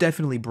 no, it's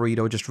definitely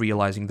Burrito just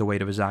realizing the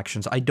weight of his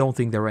actions. I don't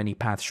think there are any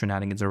path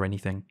shenanigans or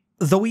anything.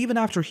 Though even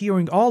after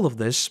hearing all of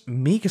this,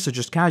 Mikasa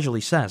just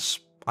casually says,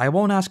 I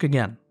won't ask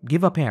again,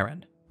 give up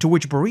Eren. To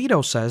which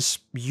Burrito says,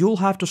 you'll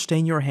have to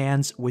stain your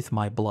hands with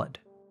my blood.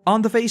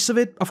 On the face of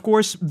it, of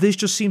course, this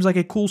just seems like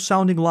a cool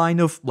sounding line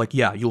of, like,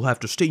 yeah, you'll have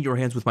to stain your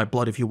hands with my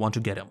blood if you want to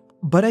get him.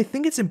 But I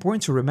think it's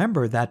important to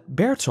remember that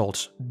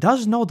Bertolt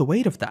does know the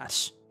weight of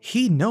that.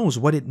 He knows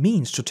what it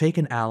means to take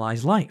an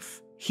ally's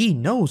life. He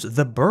knows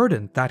the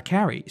burden that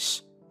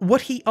carries.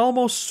 What he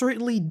almost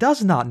certainly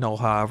does not know,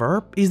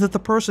 however, is that the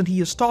person he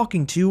is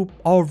talking to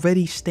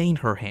already stained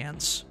her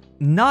hands.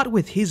 Not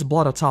with his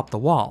blood atop the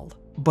wall,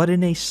 but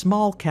in a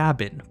small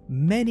cabin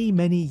many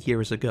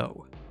years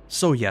ago.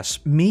 So yes,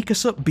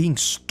 Mikasa being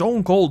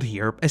stone cold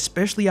here,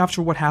 especially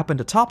after what happened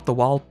atop the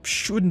wall,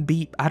 shouldn't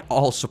be at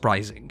all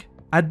surprising.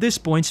 At this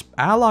point,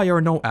 ally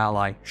or no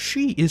ally,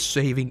 she is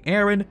saving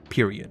Eren,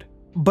 period.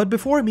 But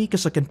before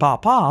Mikasa can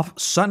pop off,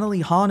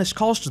 suddenly Hannes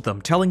calls to them,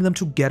 telling them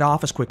to get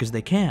off as quick as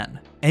they can.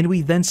 And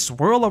we then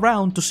swirl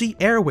around to see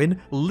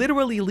Erwin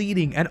literally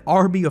leading an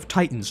army of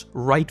titans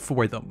right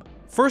for them.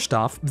 First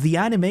off, the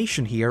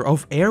animation here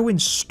of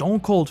Erwin's stone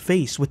cold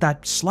face with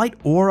that slight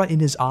aura in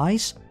his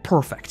eyes,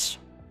 perfect.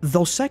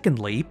 Though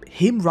secondly,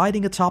 him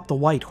riding atop the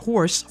white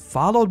horse,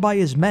 followed by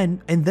his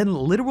men and then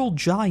literal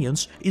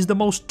giants, is the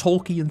most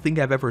Tolkien thing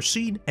I've ever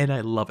seen, and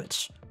I love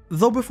it.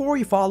 Though before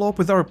we follow up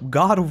with our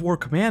God of War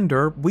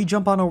commander, we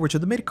jump on over to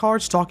the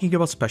mid-cards talking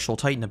about special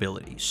Titan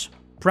abilities.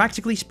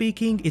 Practically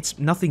speaking, it's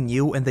nothing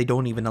new and they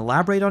don't even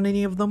elaborate on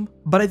any of them,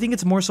 but I think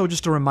it's more so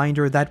just a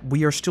reminder that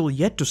we are still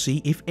yet to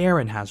see if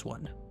Eren has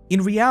one.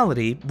 In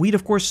reality, we'd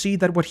of course see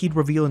that what he'd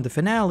reveal in the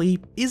finale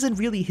isn't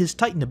really his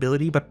Titan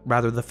ability, but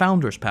rather the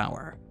Founder's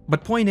power.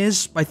 But point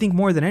is, I think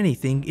more than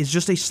anything, is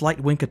just a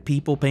slight wink at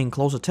people paying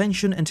close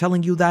attention and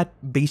telling you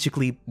that,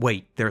 basically,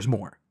 wait, there's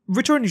more.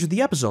 Returning to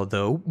the episode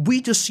though,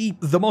 we just see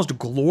the most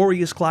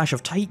glorious clash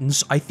of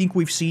titans I think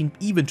we've seen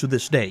even to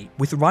this day,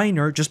 with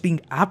Reiner just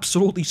being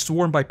absolutely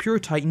swarmed by pure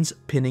titans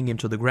pinning him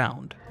to the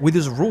ground, with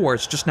his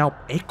roars just now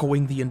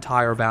echoing the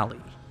entire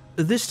valley.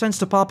 This tends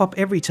to pop up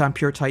every time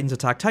pure titans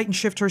attack titan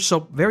shifters,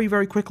 so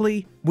very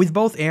quickly, with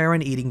both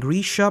Eren eating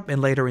Grisha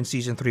and later in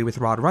season 3 with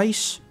Rod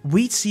Rice,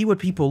 we'd see what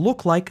people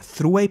look like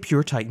through a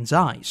pure titan's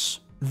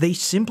eyes. They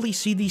simply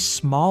see these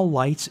small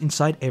lights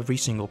inside every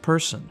single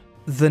person.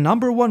 The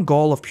number one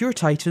goal of pure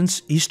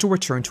titans is to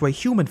return to a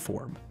human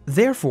form.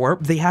 Therefore,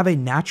 they have a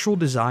natural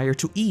desire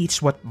to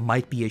eat what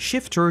might be a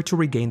shifter to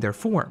regain their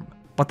form.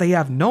 But they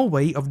have no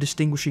way of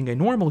distinguishing a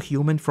normal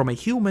human from a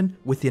human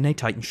within a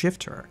titan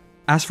shifter.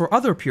 As for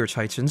other pure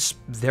titans,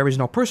 there is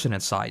no person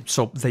inside,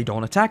 so they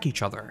don't attack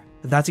each other.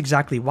 That's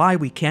exactly why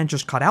we can't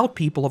just cut out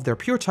people of their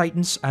pure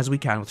titans as we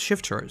can with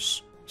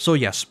shifters. So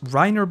yes,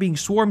 Reiner being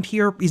swarmed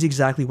here is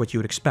exactly what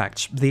you'd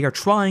expect. They are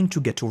trying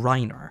to get to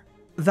Reiner.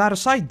 That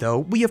aside though,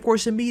 we of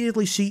course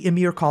immediately see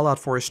Ymir call out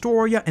for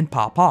Historia and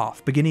pop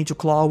off, beginning to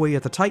claw away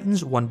at the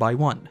titans one by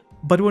one.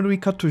 But when we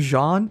cut to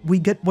Jean, we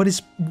get what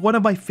is one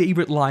of my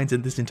favorite lines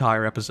in this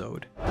entire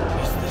episode.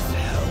 Is this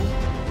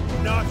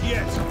hell? Not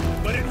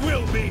yet, but it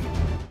will be!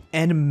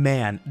 And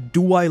man,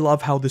 do I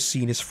love how this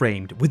scene is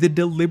framed, with it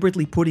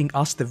deliberately putting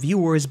us the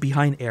viewers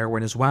behind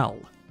Erwin as well.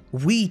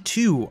 We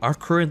too are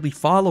currently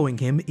following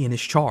him in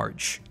his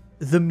charge.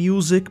 The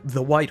music,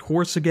 the white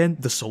horse again,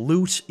 the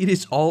salute, it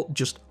is all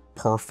just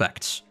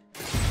perfect.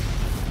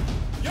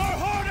 Your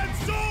heart and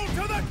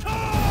soul to the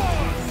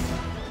cause!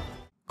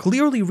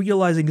 Clearly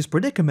realizing his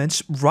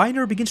predicament,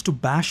 Reiner begins to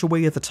bash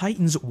away at the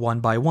titans one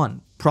by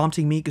one,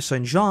 prompting Mikasa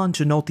and Jean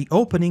to note the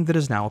opening that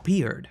has now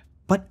appeared.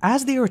 But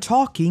as they are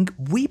talking,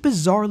 we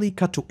bizarrely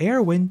cut to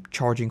Erwin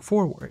charging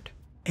forward.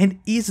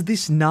 And is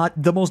this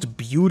not the most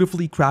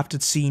beautifully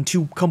crafted scene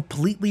to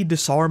completely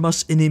disarm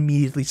us and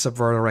immediately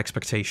subvert our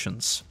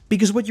expectations?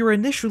 Because what you're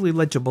initially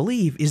led to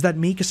believe is that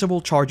Mikasa will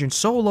charge in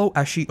solo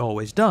as she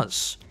always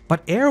does.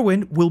 But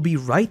Erwin will be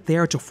right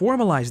there to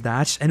formalize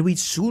that, and we'd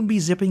soon be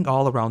zipping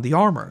all around the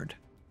Armored.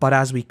 But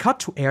as we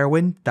cut to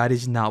Erwin, that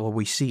is not what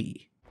we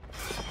see.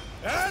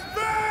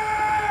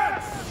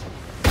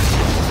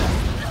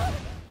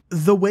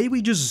 The way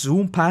we just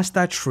zoom past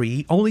that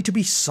tree, only to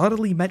be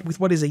subtly met with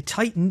what is a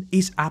Titan,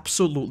 is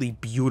absolutely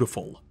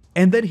beautiful.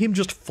 And then him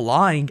just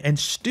flying and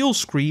still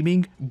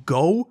screaming,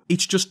 "Go!"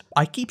 It's just,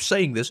 I keep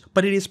saying this,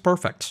 but it is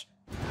perfect.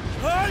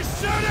 I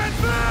should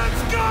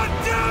advance,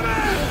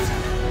 goddammit!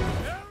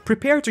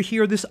 Prepare to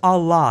hear this a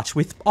lot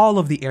with all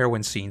of the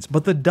Erwin scenes,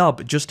 but the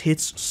dub just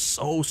hits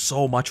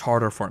so much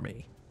harder for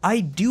me. I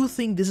do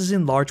think this is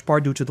in large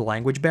part due to the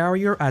language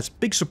barrier, as,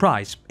 big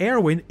surprise,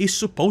 Erwin is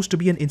supposed to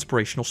be an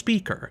inspirational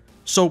speaker.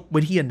 So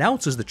when he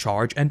announces the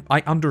charge and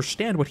I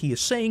understand what he is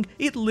saying,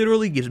 it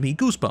literally gives me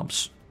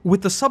goosebumps.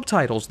 With the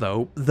subtitles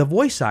though, the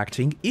voice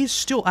acting is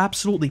still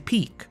absolutely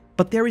peak,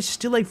 but there is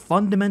still a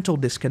fundamental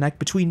disconnect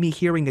between me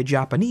hearing a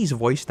Japanese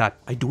voice that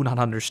I do not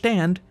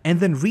understand, and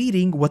then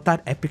reading what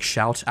that epic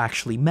shout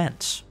actually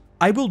meant.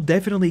 I will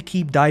definitely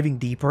keep diving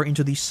deeper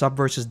into these sub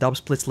versus dub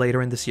splits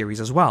later in the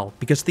series as well,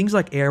 because things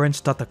like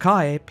Eren's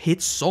Tatakae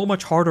hit so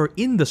much harder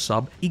in the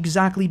sub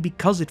exactly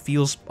because it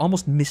feels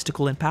almost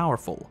mystical and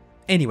powerful.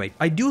 Anyway,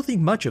 I do think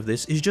much of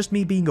this is just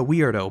me being a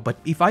weirdo, but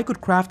if I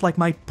could craft like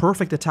my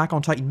perfect Attack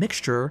on Titan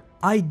mixture,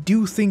 I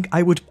do think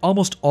I would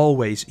almost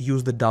always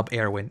use the dub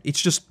Erwin.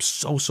 It's just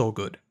so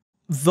good.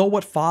 Though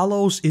what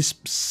follows is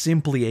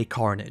simply a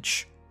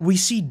carnage. We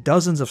see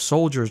dozens of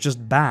soldiers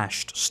just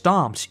bashed,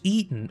 stomped,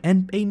 eaten,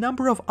 and a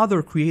number of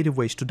other creative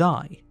ways to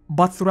die.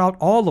 But throughout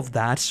all of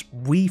that,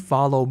 we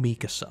follow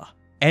Mikasa.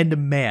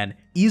 And man,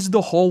 is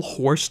the whole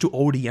horse to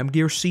ODM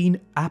gear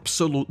scene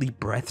absolutely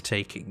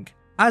breathtaking.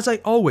 As I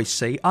always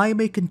say, I am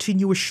a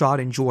continuous shot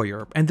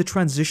enjoyer, and the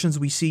transitions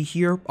we see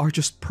here are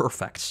just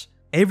perfect.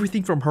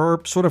 Everything from her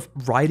sort of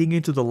riding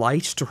into the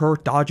light to her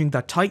dodging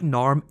that Titan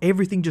arm,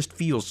 everything just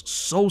feels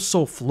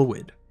so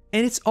fluid.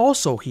 And it's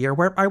also here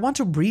where I want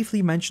to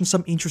briefly mention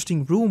some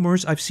interesting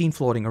rumors I've seen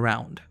floating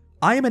around.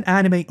 I am an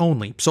anime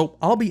only, so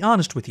I'll be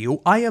honest with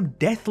you, I am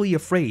deathly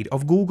afraid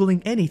of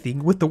googling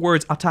anything with the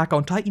words Attack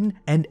on Titan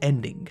and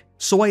ending.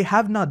 So I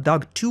have not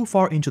dug too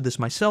far into this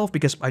myself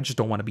because I just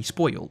don't want to be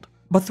spoiled.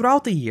 But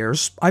throughout the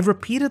years, I've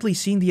repeatedly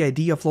seen the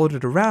idea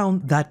floated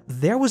around that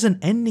there was an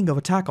ending of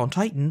Attack on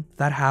Titan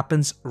that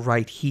happens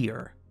right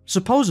here.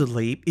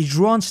 Supposedly, it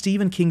drew on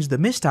Stephen King's The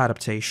Mist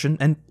adaptation,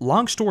 and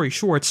long story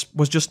short,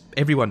 was just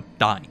everyone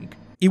dying.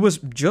 It was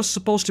just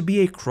supposed to be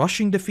a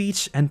crushing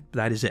defeat, and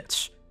that is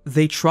it.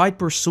 They tried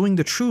pursuing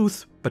the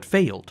truth, but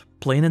failed,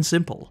 plain and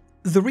simple.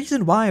 The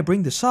reason why I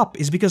bring this up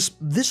is because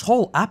this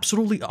whole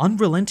absolutely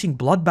unrelenting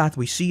bloodbath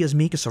we see as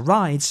Mikasa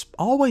rides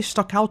always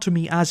stuck out to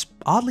me as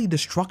oddly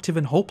destructive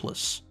and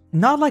hopeless.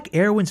 Not like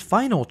Erwin's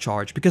final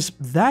charge, because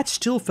that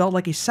still felt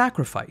like a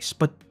sacrifice,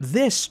 but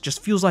this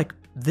just feels like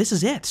this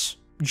is it.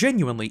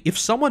 Genuinely, if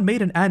someone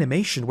made an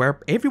animation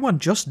where everyone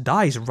just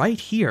dies right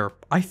here,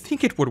 I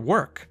think it would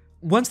work.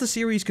 Once the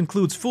series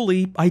concludes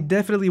fully, I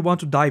definitely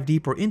want to dive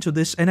deeper into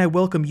this, and I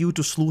welcome you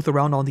to sleuth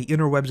around on the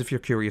interwebs if you're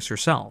curious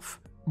yourself.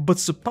 But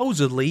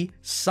supposedly,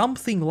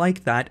 something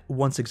like that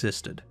once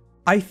existed.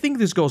 I think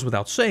this goes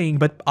without saying,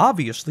 but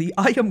obviously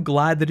I am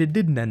glad that it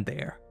didn't end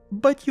there.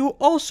 But you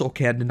also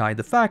can't deny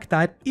the fact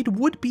that it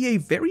would be a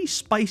very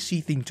spicy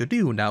thing to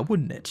do now,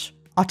 wouldn't it?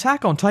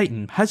 Attack on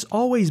Titan has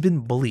always been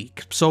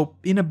bleak, so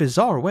in a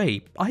bizarre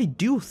way, I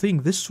do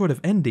think this sort of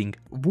ending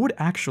would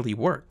actually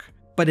work.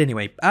 But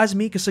anyway, as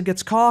Mikasa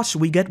gets caught,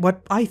 we get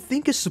what I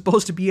think is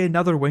supposed to be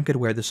another wink at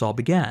where this all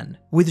began,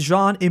 with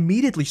Jean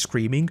immediately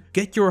screaming,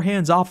 "Get your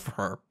hands off of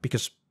her,"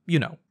 because, you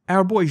know,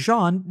 our boy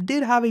Jean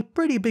did have a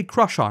pretty big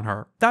crush on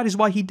her. That is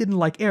why he didn't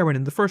like Eren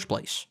in the first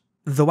place.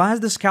 Though as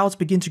the scouts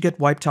begin to get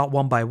wiped out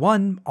one by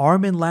one,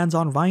 Armin lands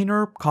on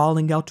Reiner,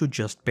 calling out to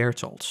just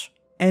Bertolt.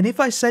 And if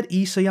I said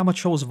Isayama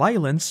chose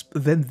violence,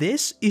 then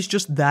this is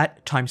just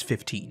that times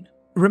 15.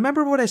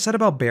 Remember what I said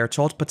about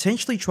Bertolt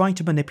potentially trying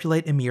to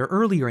manipulate Ymir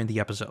earlier in the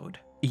episode?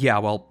 Yeah,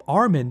 well,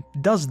 Armin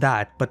does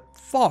that, but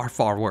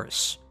far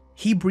worse.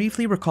 He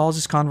briefly recalls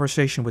his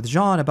conversation with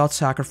Jean about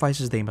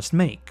sacrifices they must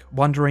make,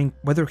 wondering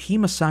whether he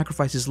must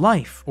sacrifice his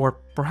life, or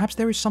perhaps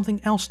there is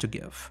something else to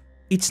give.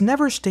 It's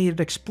never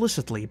stated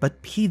explicitly, but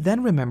he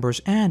then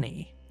remembers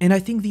Annie, and I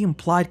think the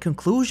implied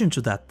conclusion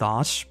to that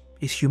thought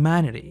is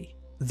humanity.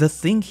 The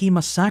thing he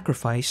must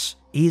sacrifice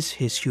is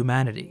his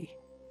humanity.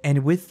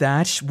 And with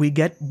that, we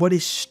get what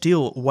is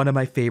still one of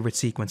my favorite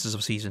sequences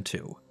of Season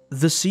 2.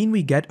 The scene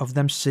we get of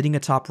them sitting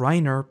atop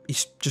Reiner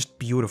is just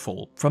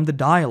beautiful. From the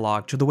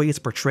dialogue to the way it's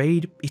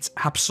portrayed, it's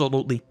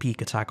absolutely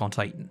peak Attack on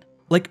Titan.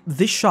 Like,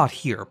 this shot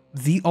here,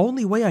 the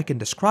only way I can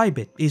describe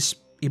it is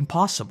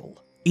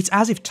impossible. It's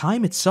as if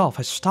time itself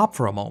has stopped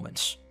for a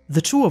moment.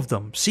 The two of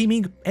them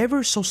seeming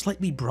ever so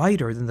slightly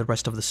brighter than the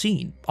rest of the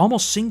scene,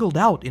 almost singled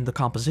out in the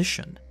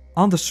composition.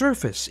 On the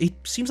surface, it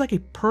seems like a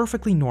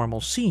perfectly normal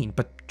scene,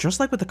 but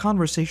just like with the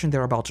conversation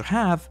they're about to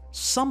have,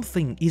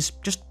 something is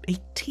just a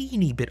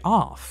teeny bit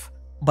off.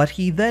 But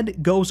he then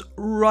goes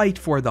right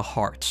for the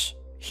heart.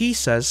 He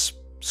says,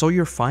 "So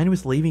you're fine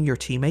with leaving your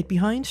teammate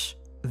behind?"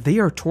 They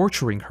are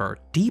torturing her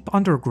deep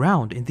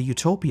underground in the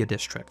Utopia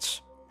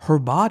districts. Her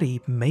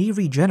body may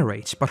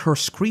regenerate, but her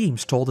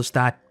screams told us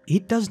that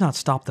it does not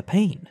stop the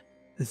pain.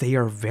 They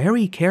are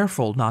very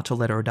careful not to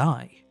let her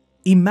die.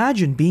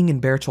 Imagine being in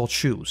Bertolt's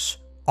shoes.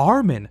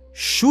 Armin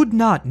should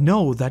not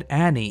know that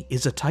Annie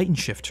is a Titan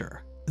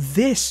shifter.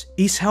 This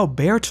is how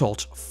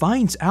Bertolt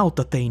finds out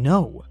that they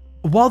know.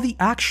 While the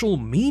actual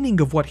meaning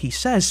of what he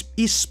says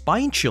is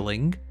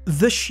spine-chilling,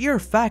 the sheer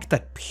fact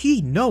that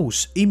he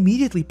knows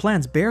immediately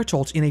plants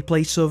Bertolt in a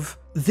place of,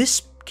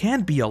 this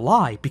can't be a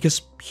lie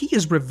because he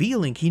is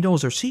revealing he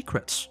knows her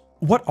secrets.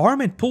 What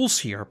Armin pulls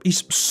here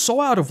is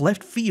so out of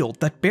left field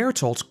that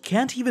Bertolt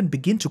can't even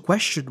begin to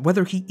question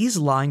whether he is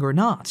lying or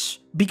not,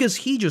 because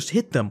he just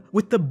hit them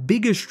with the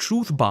biggest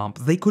truth bomb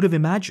they could have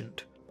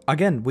imagined.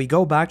 Again, we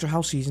go back to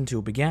how Season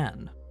 2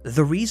 began.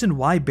 The reason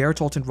why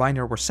Bertolt and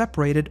Reiner were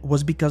separated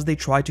was because they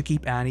tried to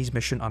keep Annie's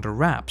mission under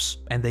wraps,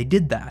 and they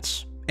did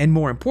that. And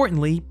more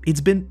importantly,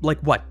 it's been like,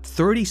 what,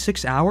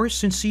 36 hours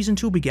since Season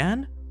 2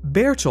 began?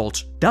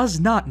 Bertolt does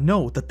not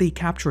know that they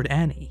captured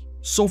Annie.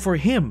 So for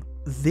him,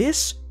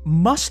 this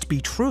must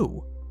be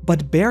true.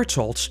 But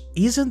Bertolt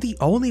isn't the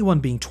only one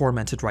being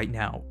tormented right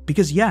now,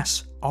 because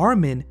yes,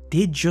 Armin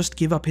did just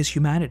give up his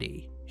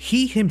humanity.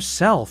 He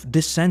himself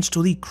descends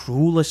to the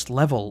cruelest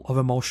level of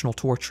emotional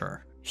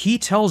torture. He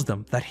tells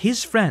them that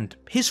his friend,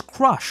 his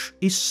crush,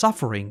 is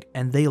suffering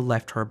and they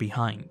left her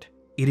behind.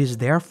 It is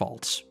their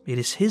fault. It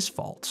is his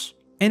fault.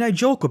 And I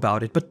joke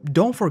about it, but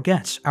don't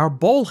forget, our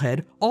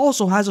ballhead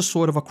also has a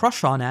sort of a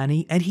crush on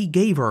Annie, and he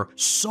gave her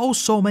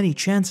so many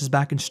chances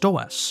back in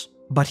Stoas.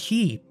 But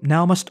he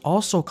now must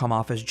also come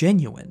off as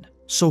genuine.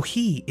 So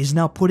he is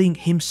now putting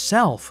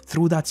himself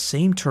through that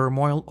same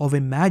turmoil of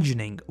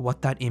imagining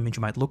what that image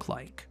might look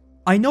like.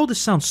 I know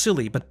this sounds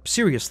silly, but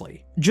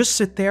seriously, just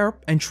sit there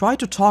and try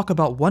to talk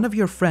about one of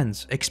your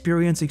friends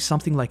experiencing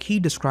something like he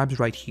describes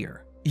right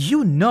here.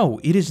 You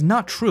know it is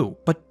not true,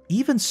 but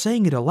even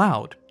saying it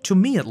aloud, to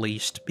me at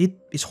least, it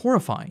is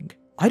horrifying.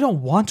 I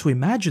don't want to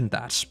imagine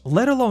that,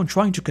 let alone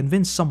trying to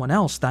convince someone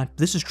else that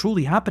this is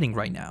truly happening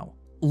right now.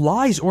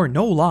 Lies or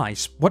no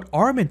lies, what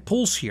Armin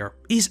pulls here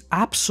is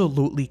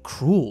absolutely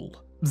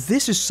cruel.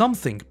 This is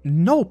something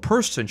no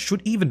person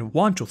should even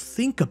want to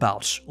think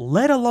about,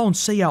 let alone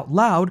say out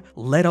loud,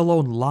 let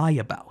alone lie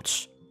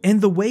about.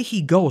 And the way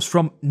he goes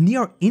from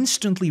near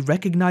instantly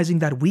recognizing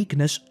that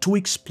weakness to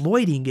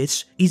exploiting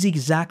it is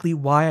exactly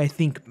why I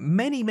think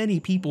many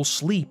people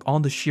sleep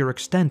on the sheer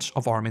extent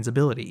of Armin's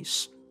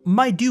abilities.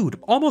 My dude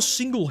almost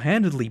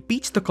single-handedly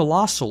beats the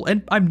Colossal,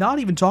 and I'm not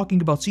even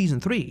talking about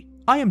Season 3.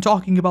 I am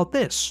talking about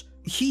this.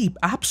 He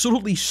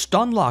absolutely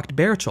stun-locked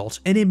Bertolt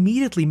and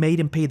immediately made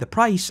him pay the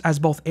price as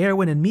both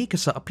Erwin and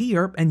Mikasa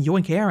appear and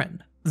yoink Eren.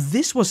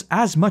 This was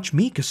as much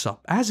Mikasa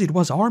as it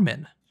was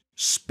Armin.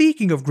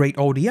 Speaking of great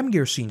ODM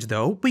gear scenes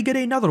though, we get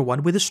another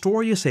one with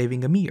Astoria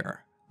saving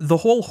Ymir. The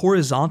whole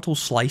horizontal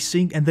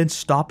slicing and then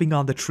stopping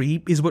on the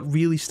tree is what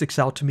really sticks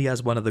out to me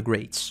as one of the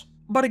greats.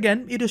 But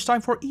again, it is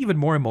time for even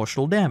more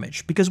emotional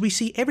damage, because we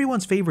see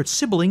everyone's favorite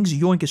siblings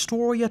yoink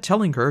Astoria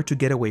telling her to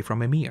get away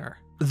from Ymir.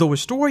 Though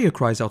Astoria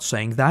cries out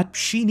saying that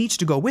she needs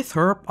to go with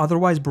her,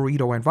 otherwise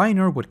Burrito and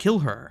Reiner would kill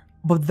her.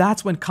 But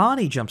that's when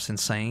Connie jumps in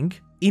saying,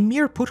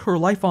 Ymir put her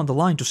life on the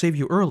line to save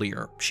you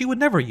earlier, she would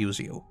never use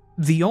you.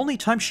 The only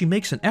time she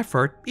makes an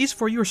effort is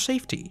for your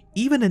safety.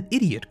 Even an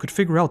idiot could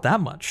figure out that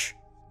much.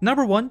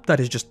 Number 1, that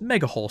is just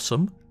mega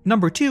wholesome.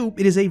 Number 2,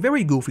 it is a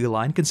very goofy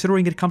line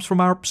considering it comes from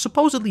our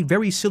supposedly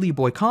very silly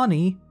boy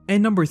Connie.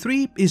 And number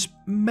 3 is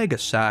mega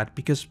sad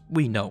because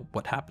we know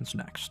what happens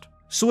next.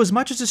 So as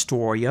much as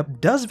Astoria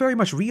does very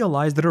much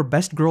realize that her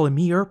best girl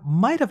Ymir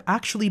might have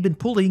actually been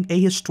pulling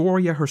a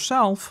Astoria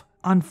herself,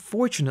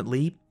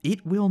 unfortunately,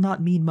 it will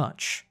not mean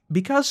much.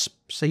 Because,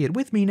 say it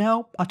with me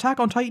now, Attack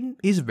on Titan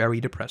is very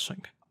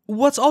depressing.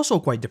 What's also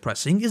quite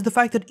depressing is the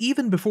fact that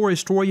even before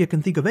Astoria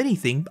can think of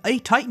anything, a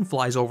Titan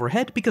flies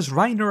overhead because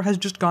Reiner has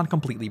just gone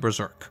completely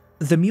berserk.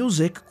 The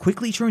music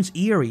quickly turns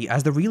eerie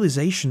as the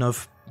realization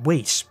of,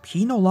 wait,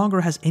 he no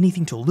longer has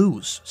anything to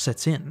lose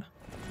sets in.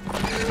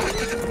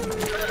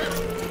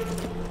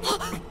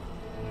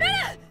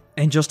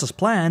 And just as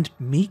planned,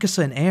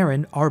 Mikasa and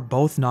Eren are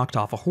both knocked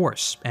off a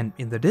horse, and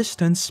in the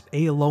distance,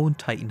 a lone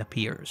Titan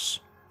appears.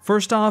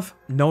 First off,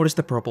 notice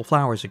the purple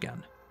flowers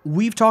again.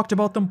 We've talked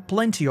about them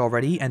plenty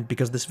already, and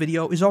because this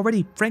video is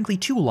already frankly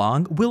too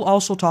long, we'll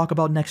also talk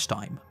about next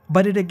time.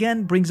 But it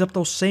again brings up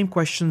those same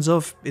questions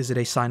of, is it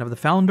a sign of the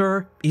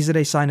Founder? Is it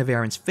a sign of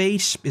Eren's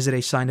face? Is it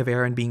a sign of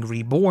Eren being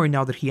reborn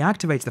now that he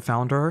activates the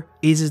Founder?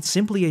 Is it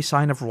simply a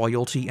sign of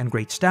royalty and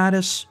great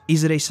status?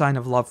 Is it a sign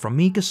of love from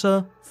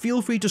Mikasa?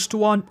 Feel free to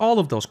stew on all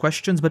of those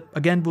questions, but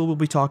again, we will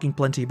be talking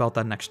plenty about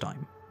that next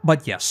time.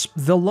 But yes,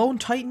 the lone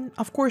Titan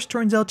of course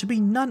turns out to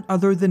be none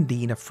other than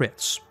Dina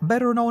Fritz,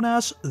 better known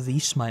as the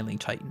Smiling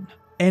Titan.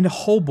 And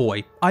oh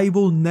boy, I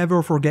will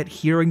never forget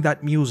hearing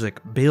that music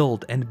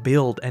build and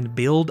build and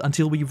build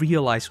until we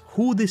realize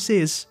who this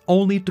is,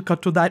 only to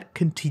cut to that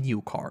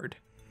continue card.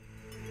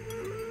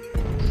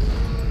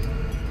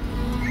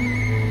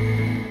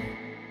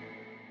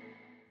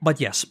 But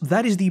yes,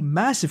 that is the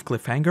massive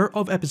cliffhanger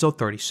of episode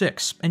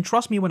 36, and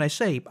trust me when I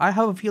say, I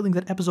have a feeling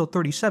that episode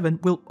 37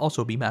 will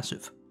also be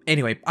massive.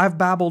 Anyway, I've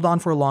babbled on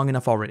for long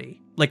enough already.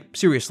 Like,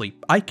 seriously,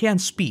 I can't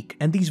speak,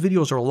 and these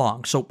videos are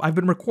long, so I've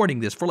been recording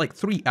this for like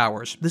 3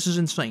 hours. This is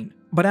insane.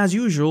 But as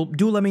usual,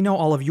 do let me know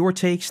all of your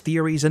takes,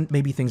 theories, and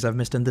maybe things I've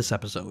missed in this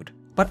episode.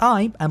 But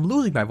I am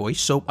losing my voice,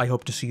 so I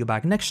hope to see you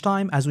back next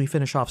time as we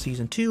finish off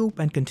Season 2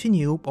 and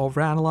continue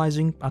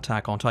overanalyzing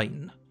Attack on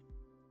Titan.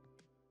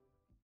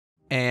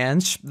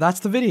 And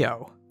that's the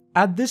video.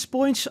 At this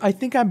point, I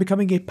think I'm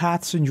becoming a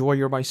paths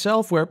enjoyer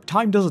myself, where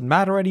time doesn't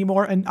matter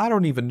anymore, and I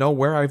don't even know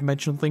where I've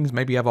mentioned things.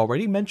 Maybe I've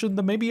already mentioned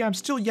them, maybe I'm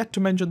still yet to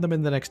mention them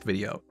in the next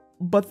video.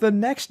 But the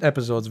next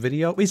episode's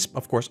video is,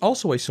 of course,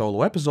 also a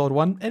solo episode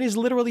one, and is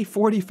literally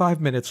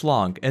 45 minutes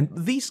long, and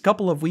these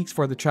couple of weeks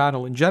for the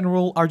channel in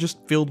general are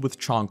just filled with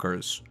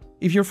chonkers.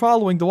 If you're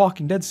following the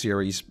Walking Dead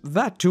series,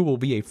 that too will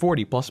be a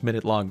 40+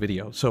 minute long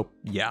video, so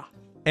yeah.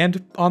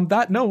 And on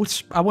that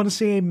note, I want to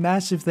say a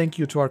massive thank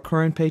you to our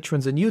current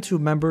patrons and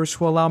YouTube members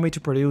who allow me to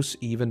produce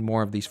even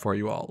more of these for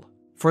you all.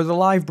 For the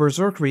live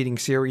Berserk reading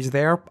series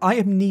there, I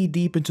am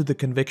knee-deep into the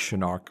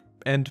Conviction arc,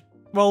 and,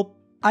 well,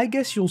 I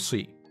guess you'll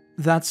see.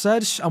 That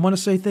said, I want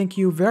to say thank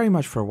you very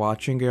much for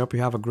watching, I hope you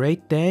have a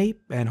great day,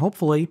 and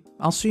hopefully,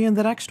 I'll see you in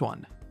the next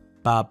one.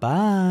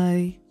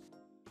 Bye-bye!